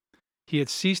him. He had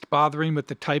ceased bothering with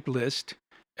the typed list.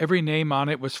 Every name on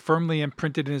it was firmly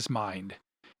imprinted in his mind,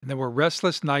 and there were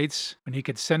restless nights when he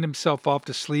could send himself off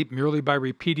to sleep merely by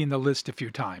repeating the list a few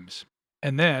times.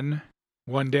 And then,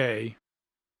 one day,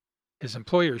 his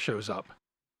employer shows up.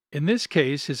 In this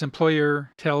case, his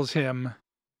employer tells him,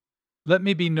 let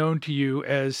me be known to you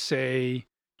as, say,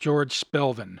 George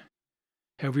Spelvin.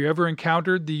 Have you ever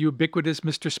encountered the ubiquitous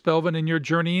Mr. Spelvin in your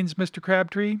journeyings, Mr.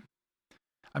 Crabtree?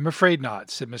 I'm afraid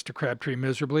not, said Mr. Crabtree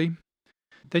miserably.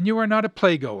 Then you are not a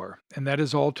playgoer, and that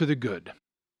is all to the good.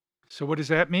 So what does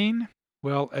that mean?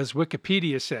 Well, as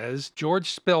Wikipedia says, George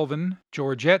Spelvin,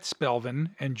 Georgette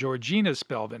Spelvin, and Georgina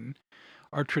Spelvin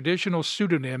are traditional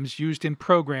pseudonyms used in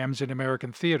programs in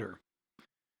American theater.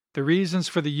 The reasons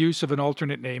for the use of an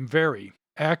alternate name vary.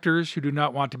 Actors who do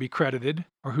not want to be credited,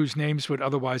 or whose names would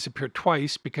otherwise appear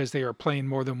twice because they are playing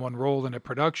more than one role in a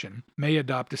production, may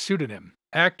adopt a pseudonym.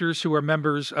 Actors who are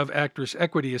members of Actors'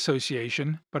 Equity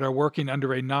Association, but are working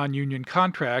under a non-union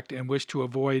contract and wish to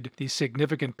avoid the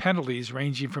significant penalties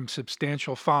ranging from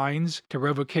substantial fines to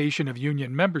revocation of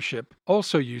union membership,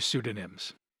 also use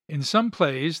pseudonyms. In some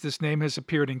plays, this name has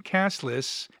appeared in cast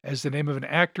lists as the name of an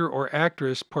actor or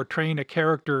actress portraying a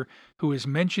character who is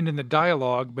mentioned in the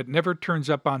dialogue but never turns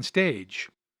up on stage.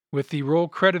 With the role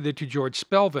credited to George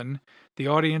Spelvin, the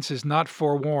audience is not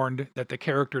forewarned that the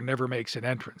character never makes an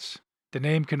entrance. The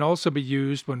name can also be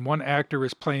used when one actor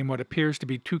is playing what appears to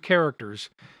be two characters,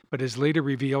 but is later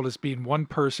revealed as being one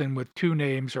person with two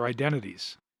names or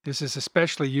identities. This is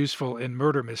especially useful in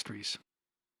murder mysteries.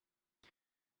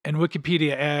 And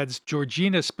Wikipedia adds,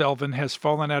 Georgina Spelvin has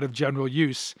fallen out of general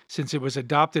use since it was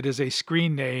adopted as a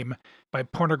screen name by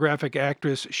pornographic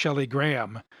actress Shelley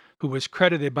Graham, who was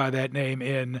credited by that name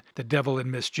in The Devil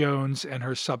and Miss Jones and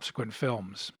her subsequent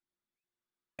films.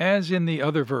 As in the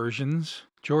other versions,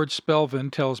 George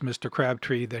Spelvin tells Mr.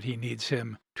 Crabtree that he needs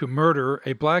him to murder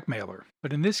a blackmailer.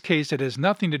 But in this case, it has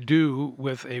nothing to do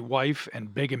with a wife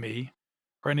and bigamy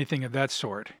or anything of that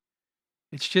sort.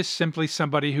 It's just simply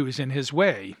somebody who is in his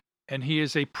way, and he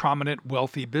is a prominent,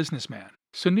 wealthy businessman.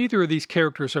 So neither of these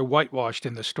characters are whitewashed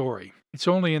in the story. It's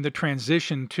only in the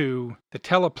transition to the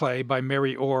teleplay by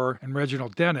Mary Orr and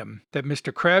Reginald Denham that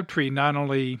Mr. Crabtree not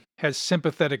only has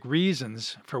sympathetic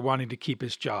reasons for wanting to keep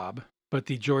his job, but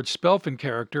the George Spelvin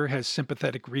character has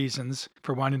sympathetic reasons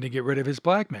for wanting to get rid of his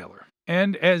blackmailer.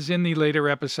 And as in the later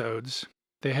episodes,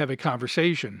 they have a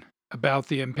conversation about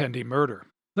the impending murder.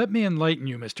 Let me enlighten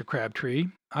you, Mr. Crabtree.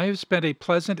 I have spent a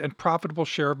pleasant and profitable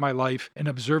share of my life in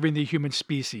observing the human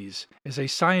species, as a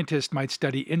scientist might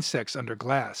study insects under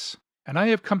glass. And I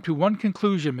have come to one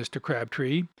conclusion, Mr.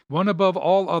 Crabtree, one above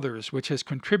all others which has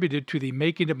contributed to the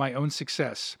making of my own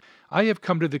success. I have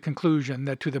come to the conclusion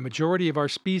that to the majority of our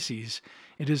species,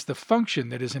 it is the function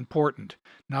that is important,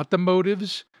 not the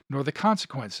motives nor the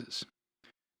consequences.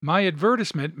 My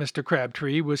advertisement, Mr.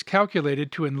 Crabtree, was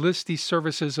calculated to enlist the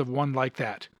services of one like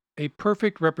that. A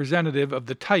perfect representative of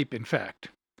the type, in fact.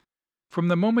 From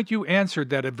the moment you answered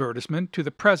that advertisement to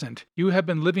the present, you have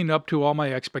been living up to all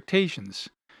my expectations.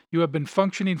 You have been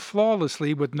functioning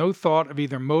flawlessly with no thought of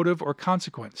either motive or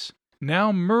consequence.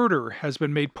 Now murder has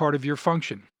been made part of your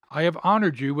function. I have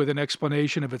honored you with an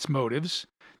explanation of its motives.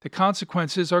 The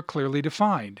consequences are clearly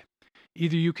defined.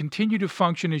 Either you continue to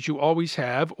function as you always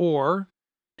have, or,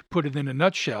 to put it in a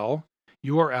nutshell,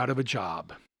 you are out of a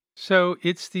job. So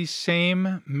it's the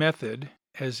same method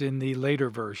as in the later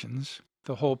versions,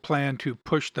 the whole plan to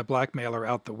push the blackmailer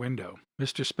out the window.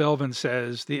 Mr. Spelvin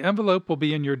says, the envelope will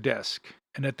be in your desk,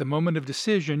 and at the moment of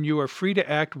decision you are free to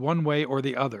act one way or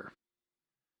the other.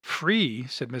 Free,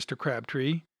 said Mr.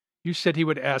 Crabtree. You said he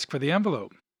would ask for the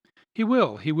envelope. He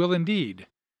will indeed.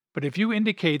 But if you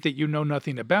indicate that you know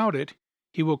nothing about it,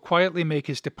 he will quietly make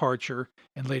his departure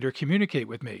and later communicate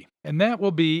with me, and that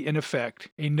will be, in effect,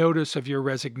 a notice of your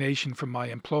resignation from my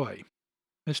employ.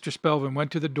 Mr. Spelvin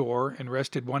went to the door and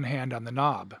rested one hand on the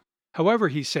knob. However,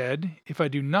 he said, if I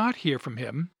do not hear from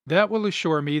him, that will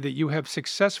assure me that you have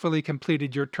successfully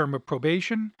completed your term of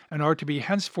probation and are to be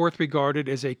henceforth regarded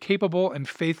as a capable and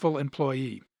faithful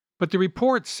employee. But the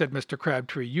reports, said Mr.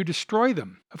 Crabtree, you destroy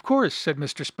them. Of course, said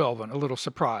Mr. Spelvin, a little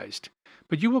surprised.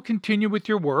 But you will continue with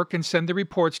your work and send the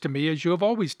reports to me as you have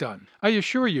always done. I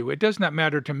assure you, it does not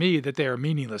matter to me that they are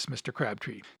meaningless, Mr.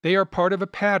 Crabtree. They are part of a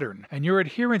pattern, and your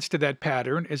adherence to that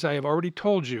pattern, as I have already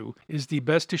told you, is the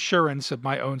best assurance of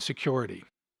my own security.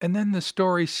 And then the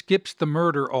story skips the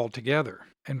murder altogether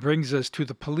and brings us to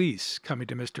the police coming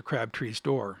to Mr. Crabtree's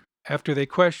door. After they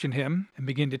question him and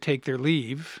begin to take their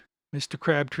leave, Mr.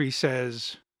 Crabtree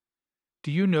says,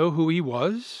 Do you know who he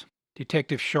was?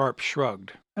 Detective Sharp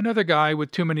shrugged. Another guy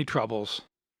with too many troubles.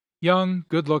 Young,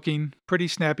 good-looking, pretty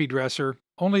snappy dresser.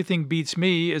 Only thing beats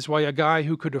me is why a guy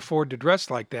who could afford to dress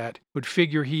like that would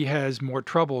figure he has more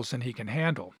troubles than he can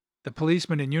handle. The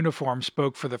policeman in uniform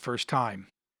spoke for the first time.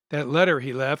 That letter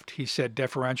he left, he said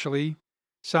deferentially,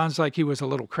 sounds like he was a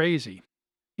little crazy.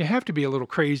 You have to be a little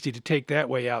crazy to take that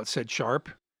way out, said Sharp.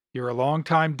 You're a long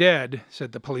time dead,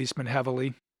 said the policeman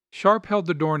heavily. Sharp held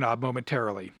the doorknob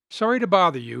momentarily. Sorry to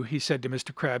bother you, he said to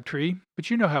Mr. Crabtree, but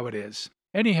you know how it is.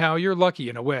 Anyhow, you're lucky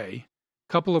in a way.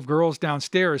 A couple of girls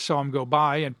downstairs saw him go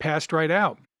by and passed right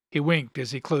out. He winked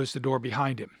as he closed the door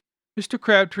behind him. Mr.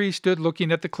 Crabtree stood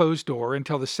looking at the closed door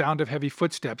until the sound of heavy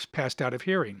footsteps passed out of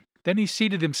hearing. Then he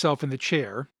seated himself in the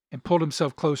chair and pulled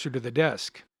himself closer to the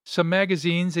desk. Some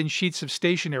magazines and sheets of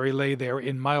stationery lay there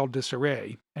in mild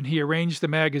disarray, and he arranged the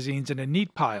magazines in a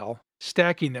neat pile,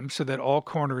 stacking them so that all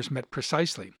corners met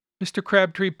precisely. Mr.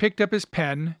 Crabtree picked up his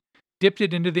pen, dipped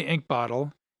it into the ink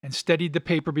bottle, and steadied the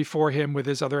paper before him with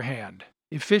his other hand.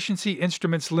 Efficiency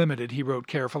Instruments Limited, he wrote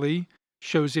carefully,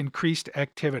 shows increased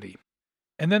activity.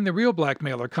 And then the real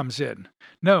blackmailer comes in.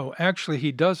 No, actually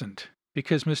he doesn't,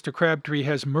 because Mr. Crabtree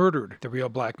has murdered the real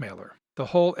blackmailer. The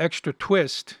whole extra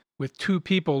twist, with two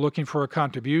people looking for a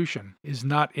contribution, is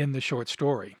not in the short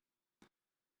story.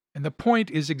 And the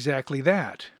point is exactly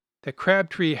that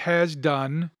Crabtree has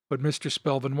done what Mr.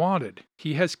 Spelvin wanted.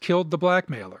 He has killed the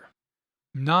blackmailer.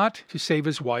 Not to save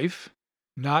his wife,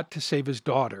 not to save his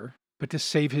daughter, but to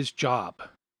save his job.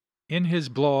 In his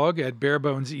blog at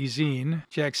Barebones Ezine,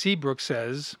 Jack Seabrook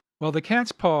says, While The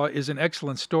Cat's Paw is an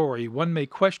excellent story, one may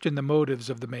question the motives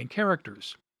of the main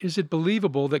characters. Is it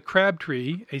believable that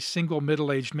Crabtree, a single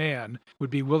middle-aged man, would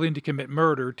be willing to commit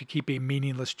murder to keep a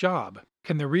meaningless job?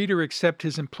 Can the reader accept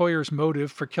his employer's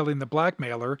motive for killing the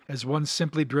blackmailer as one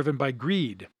simply driven by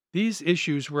greed? These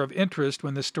issues were of interest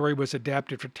when the story was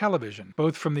adapted for television,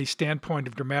 both from the standpoint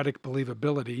of dramatic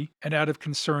believability and out of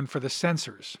concern for the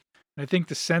censors. And I think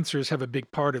the censors have a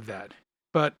big part of that.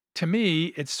 But to me,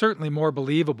 it's certainly more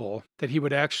believable that he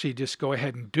would actually just go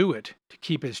ahead and do it to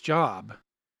keep his job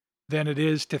than it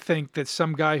is to think that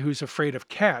some guy who's afraid of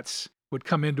cats would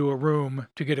come into a room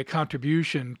to get a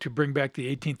contribution to bring back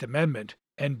the 18th Amendment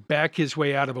and back his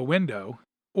way out of a window,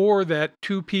 or that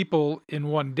two people in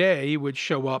one day would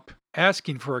show up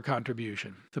asking for a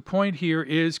contribution. The point here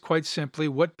is quite simply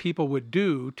what people would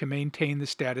do to maintain the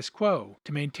status quo,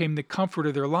 to maintain the comfort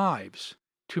of their lives,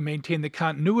 to maintain the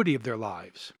continuity of their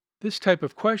lives. This type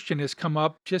of question has come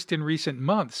up just in recent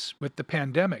months with the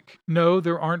pandemic. No,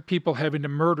 there aren't people having to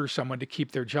murder someone to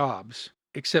keep their jobs,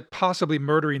 except possibly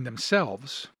murdering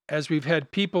themselves, as we've had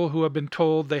people who have been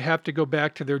told they have to go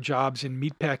back to their jobs in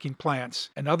meatpacking plants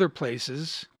and other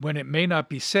places when it may not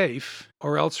be safe,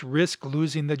 or else risk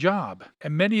losing the job.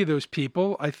 And many of those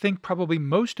people, I think probably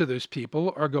most of those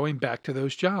people, are going back to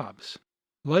those jobs.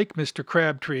 Like Mr.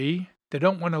 Crabtree, they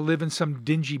don't want to live in some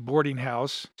dingy boarding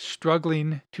house,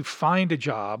 struggling to find a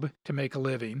job to make a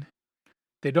living.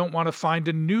 They don't want to find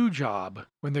a new job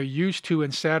when they're used to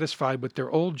and satisfied with their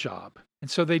old job.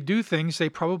 And so they do things they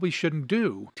probably shouldn't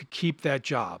do to keep that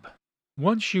job.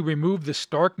 Once you remove the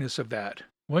starkness of that,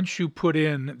 once you put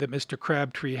in that Mr.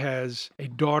 Crabtree has a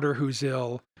daughter who's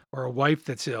ill or a wife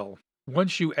that's ill,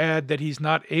 once you add that he's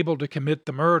not able to commit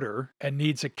the murder and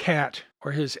needs a cat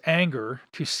or his anger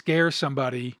to scare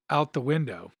somebody out the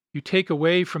window, you take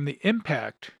away from the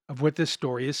impact of what this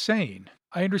story is saying.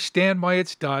 I understand why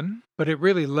it's done, but it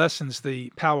really lessens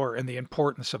the power and the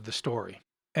importance of the story.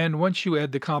 And once you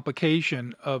add the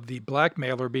complication of the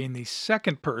blackmailer being the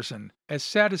second person, as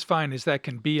satisfying as that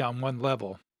can be on one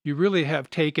level, you really have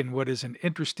taken what is an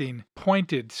interesting,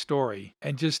 pointed story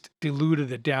and just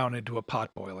diluted it down into a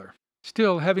potboiler.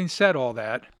 Still, having said all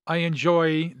that, I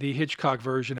enjoy the Hitchcock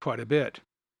version quite a bit.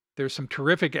 There's some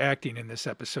terrific acting in this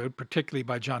episode, particularly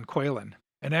by John Quaylen.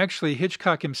 And actually,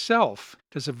 Hitchcock himself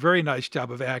does a very nice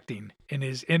job of acting in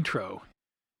his intro.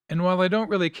 And while I don't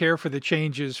really care for the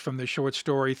changes from the short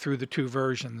story through the two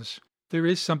versions, there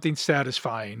is something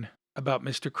satisfying about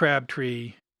Mr.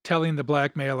 Crabtree telling the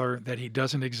blackmailer that he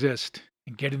doesn't exist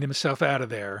and getting himself out of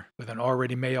there with an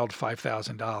already mailed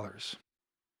 $5,000.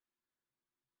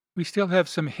 We still have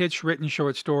some Hitch-written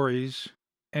short stories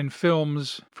and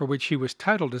films for which he was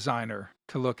title designer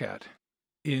to look at.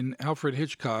 In Alfred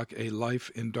Hitchcock, A Life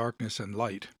in Darkness and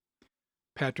Light,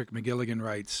 Patrick McGilligan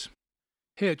writes,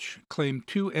 Hitch claimed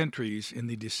 2 entries in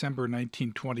the December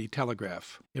 1920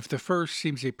 Telegraph. If the first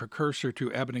seems a precursor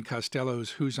to Abbott and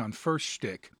Costello's Who's on First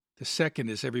shtick, the second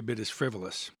is every bit as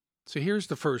frivolous. So here's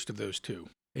the first of those 2,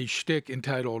 a shtick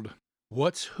entitled,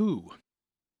 What's Who?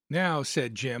 Now,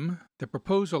 said Jim, the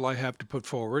proposal I have to put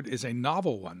forward is a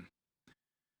novel one.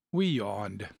 We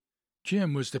yawned.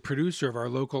 Jim was the producer of our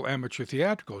local amateur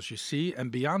theatricals, you see,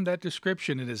 and beyond that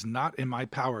description it is not in my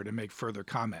power to make further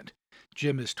comment.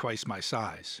 Jim is twice my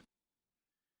size.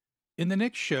 In the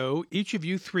next show, each of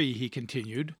you 3, he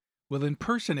continued, will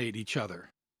impersonate each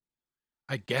other.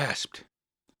 I gasped.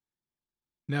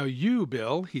 Now you,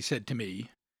 Bill, he said to me,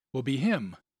 will be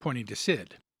him, pointing to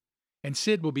Sid. And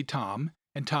Sid will be Tom,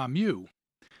 and Tom you.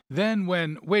 Then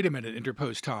when... Wait a minute,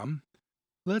 interposed Tom.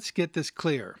 Let's get this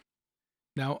clear.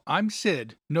 Now, I'm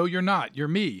Sid. No, you're not. You're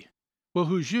me. Well,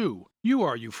 who's you? You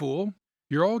are, you fool.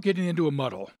 You're all getting into a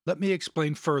muddle. Let me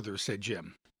explain further, said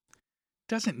Jim.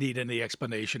 Doesn't need any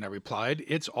explanation, I replied.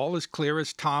 It's all as clear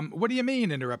as Tom... What do you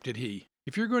mean, interrupted he.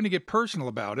 If you're going to get personal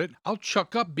about it, I'll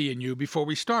chuck up being you before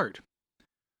we start.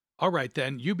 All right,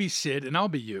 then. You be Sid, and I'll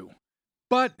be you.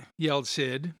 But, yelled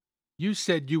Sid, you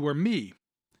said you were me.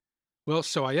 Well,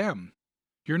 so I am.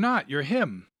 You're not. You're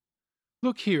him.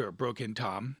 Look here, broke in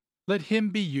Tom. Let him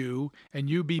be you, and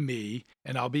you be me,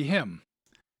 and I'll be him.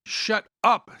 Shut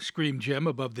up, screamed Jim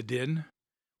above the din.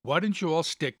 Why don't you all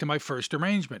stick to my first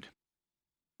arrangement?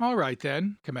 All right,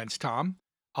 then, commenced Tom.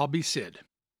 I'll be Sid.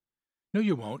 No,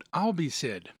 you won't. I'll be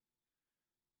Sid.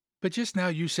 But just now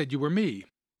you said you were me.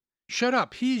 Shut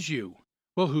up. He's you.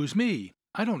 Well, who's me?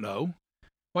 I don't know.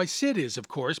 Why, Sid is, of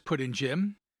course, put in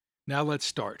Jim. Now let's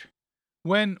start.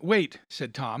 Wait,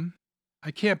 said Tom. I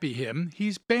can't be him.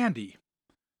 He's Bandy.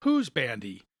 Who's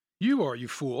Bandy? You are, you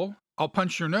fool. I'll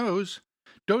punch your nose.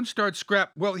 Don't start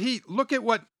scrap. Well, look at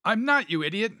what... I'm not, you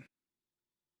idiot.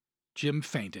 Jim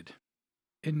fainted.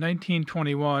 In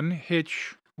 1921,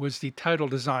 Hitch was the title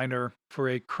designer for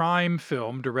a crime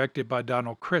film directed by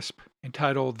Donald Crisp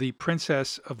entitled The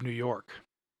Princess of New York.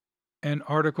 An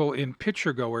article in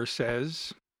Picturegoer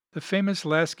says, the famous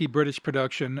Lasky British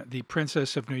production, The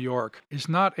Princess of New York, is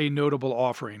not a notable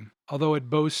offering, although it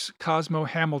boasts Cosmo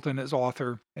Hamilton as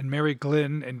author and Mary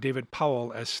Glynn and David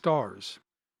Powell as stars.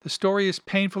 The story is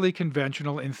painfully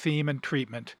conventional in theme and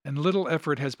treatment, and little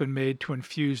effort has been made to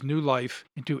infuse new life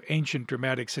into ancient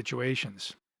dramatic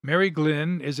situations. Mary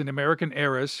Glynn is an American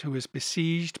heiress who is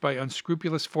besieged by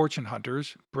unscrupulous fortune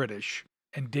hunters, British,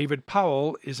 and David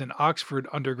Powell is an Oxford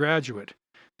undergraduate,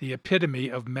 the epitome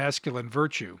of masculine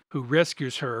virtue, who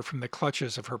rescues her from the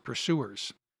clutches of her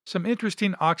pursuers. Some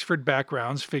interesting Oxford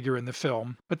backgrounds figure in the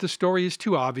film, but the story is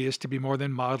too obvious to be more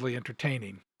than mildly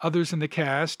entertaining. Others in the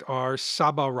cast are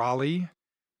Saba Raleigh,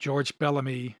 George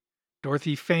Bellamy,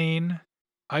 Dorothy Fane,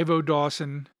 Ivo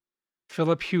Dawson,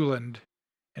 Philip Hewland,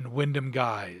 and Wyndham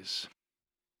Guise.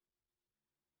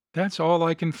 That's all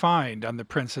I can find on The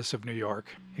Princess of New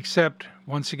York, except,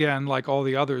 once again, like all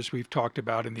the others we've talked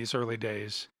about in these early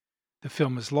days, the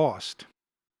film is lost.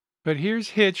 But here's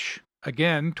Hitch,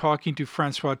 again talking to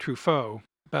Francois Truffaut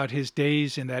about his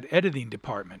days in that editing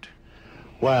department.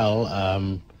 Well,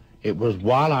 it was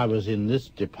while I was in this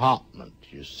department,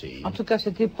 you see, En tout cas,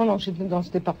 c'était pendant que j'étais dans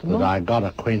ce département that I got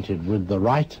acquainted with the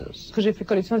writers que j'ai fait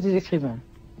connaissance des écrivains.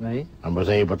 Oui. and was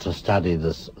able to study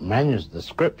the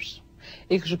scripts.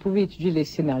 Et que je pouvais étudier les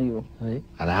scénarios. Oui.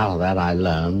 And out of that I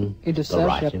learned Et de the ça, j'ai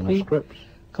writing of appris scripts.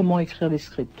 comment écrire les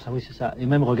scripts. Ah oui, c'est ça. Et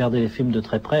même regarder les films de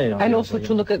très près. And also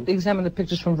to examine the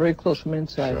pictures from very close, from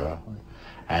inside. Sure.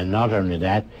 And not only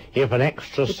that, if an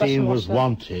extra C'est pas scene seulement was ça.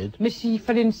 wanted, Mais s'il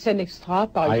fallait une scène extra,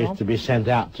 par I used exemple, to be sent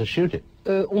out to shoot it.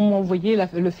 On m'envoyait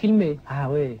le filmer. Ah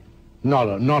oui.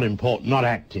 Not important, not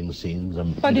acting scenes.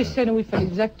 Pas des scènes où il fallait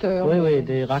des acteurs. Oui, mais oui,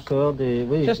 des raccords, des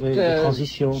Just, des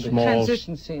transitions. small,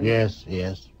 transition scenes. Yes,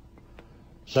 yes.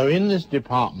 So in this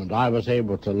department, I was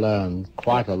able to learn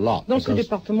quite a lot. Dans ce because-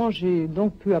 département, j'ai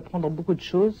donc pu apprendre beaucoup de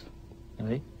choses.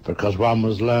 Oui. Because one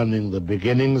was learning the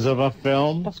beginnings of a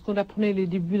film Parce qu'on apprenait les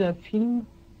débuts d'un film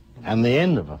and the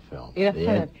end of a film. et la The fin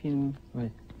d'un end, film.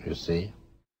 you see.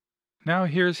 Now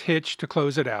here's Hitch to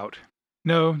close it out.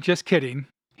 No, just kidding.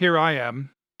 Here I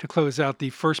am to close out the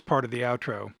first part of the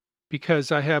outro,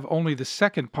 because I have only the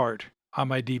second part on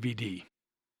my DVD.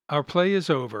 Our play is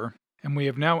over, and we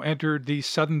have now entered the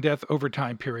sudden death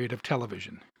overtime period of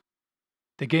television.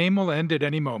 The game will end at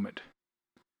any moment.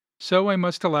 So I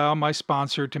must allow my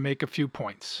sponsor to make a few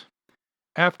points,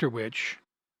 after which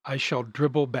I shall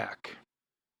dribble back.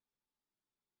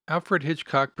 Alfred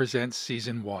Hitchcock Presents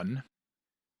Season 1,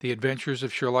 The Adventures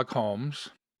of Sherlock Holmes,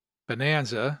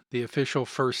 Bonanza, the official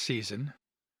first season,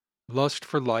 Lust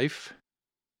for Life,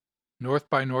 North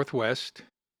by Northwest,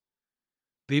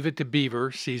 Leave It to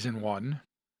Beaver, Season 1,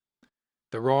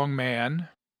 The Wrong Man,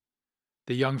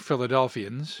 The Young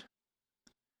Philadelphians,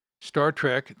 Star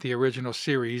Trek, the original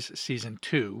series, Season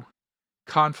 2,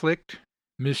 Conflict,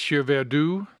 Monsieur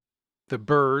Verdoux, The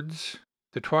Birds,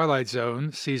 The Twilight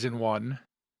Zone, Season 1,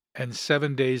 and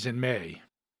 7 Days in May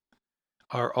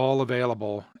are all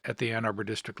available at the Ann Arbor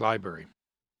District Library.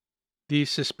 The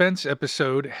suspense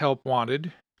episode Help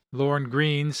Wanted, Lorne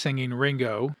Greene singing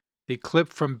Ringo, the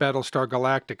clip from Battlestar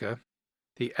Galactica,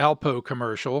 the Alpo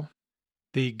commercial,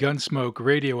 the Gunsmoke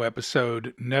radio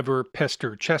episode Never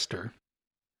Pester Chester,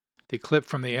 the clip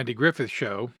from the Andy Griffith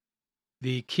Show,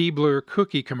 the Keebler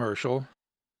cookie commercial,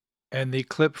 and the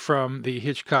clip from the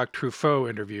Hitchcock-Truffaut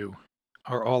interview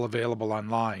are all available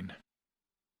online.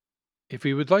 If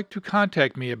you would like to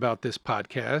contact me about this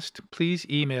podcast, please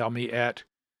email me at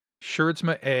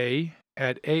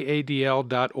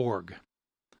scherdsma@aadl.org.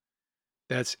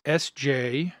 That's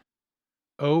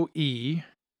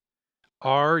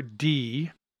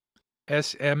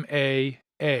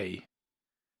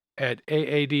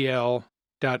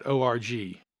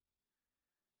SJOERDSMAA@aadl.org.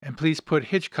 And please put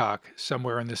Hitchcock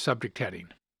somewhere in the subject heading.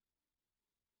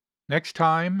 Next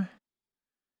time,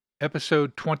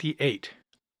 Episode 28,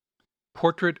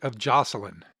 Portrait of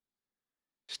Jocelyn,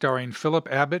 starring Philip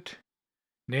Abbott,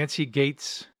 Nancy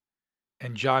Gates,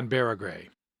 and John Barragray.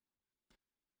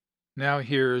 Now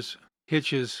here's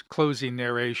Hitch's closing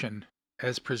narration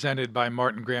as presented by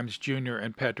Martin Grams Jr.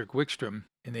 and Patrick Wickstrom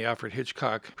in the Alfred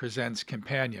Hitchcock Presents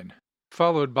Companion,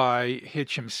 followed by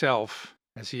Hitch himself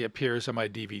as he appears on my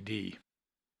DVD.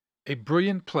 A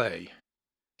brilliant play,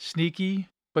 sneaky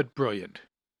but brilliant.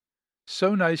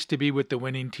 So nice to be with the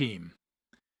winning team.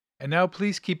 And now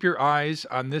please keep your eyes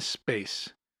on this space,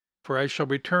 for I shall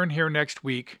return here next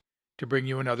week to bring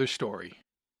you another story.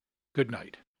 Good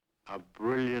night. A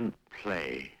brilliant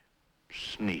play,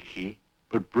 sneaky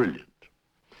but brilliant.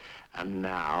 And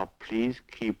now, please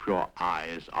keep your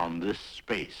eyes on this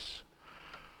space,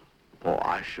 for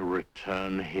I shall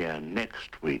return here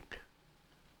next week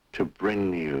to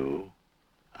bring you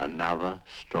another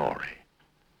story.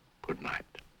 Good night.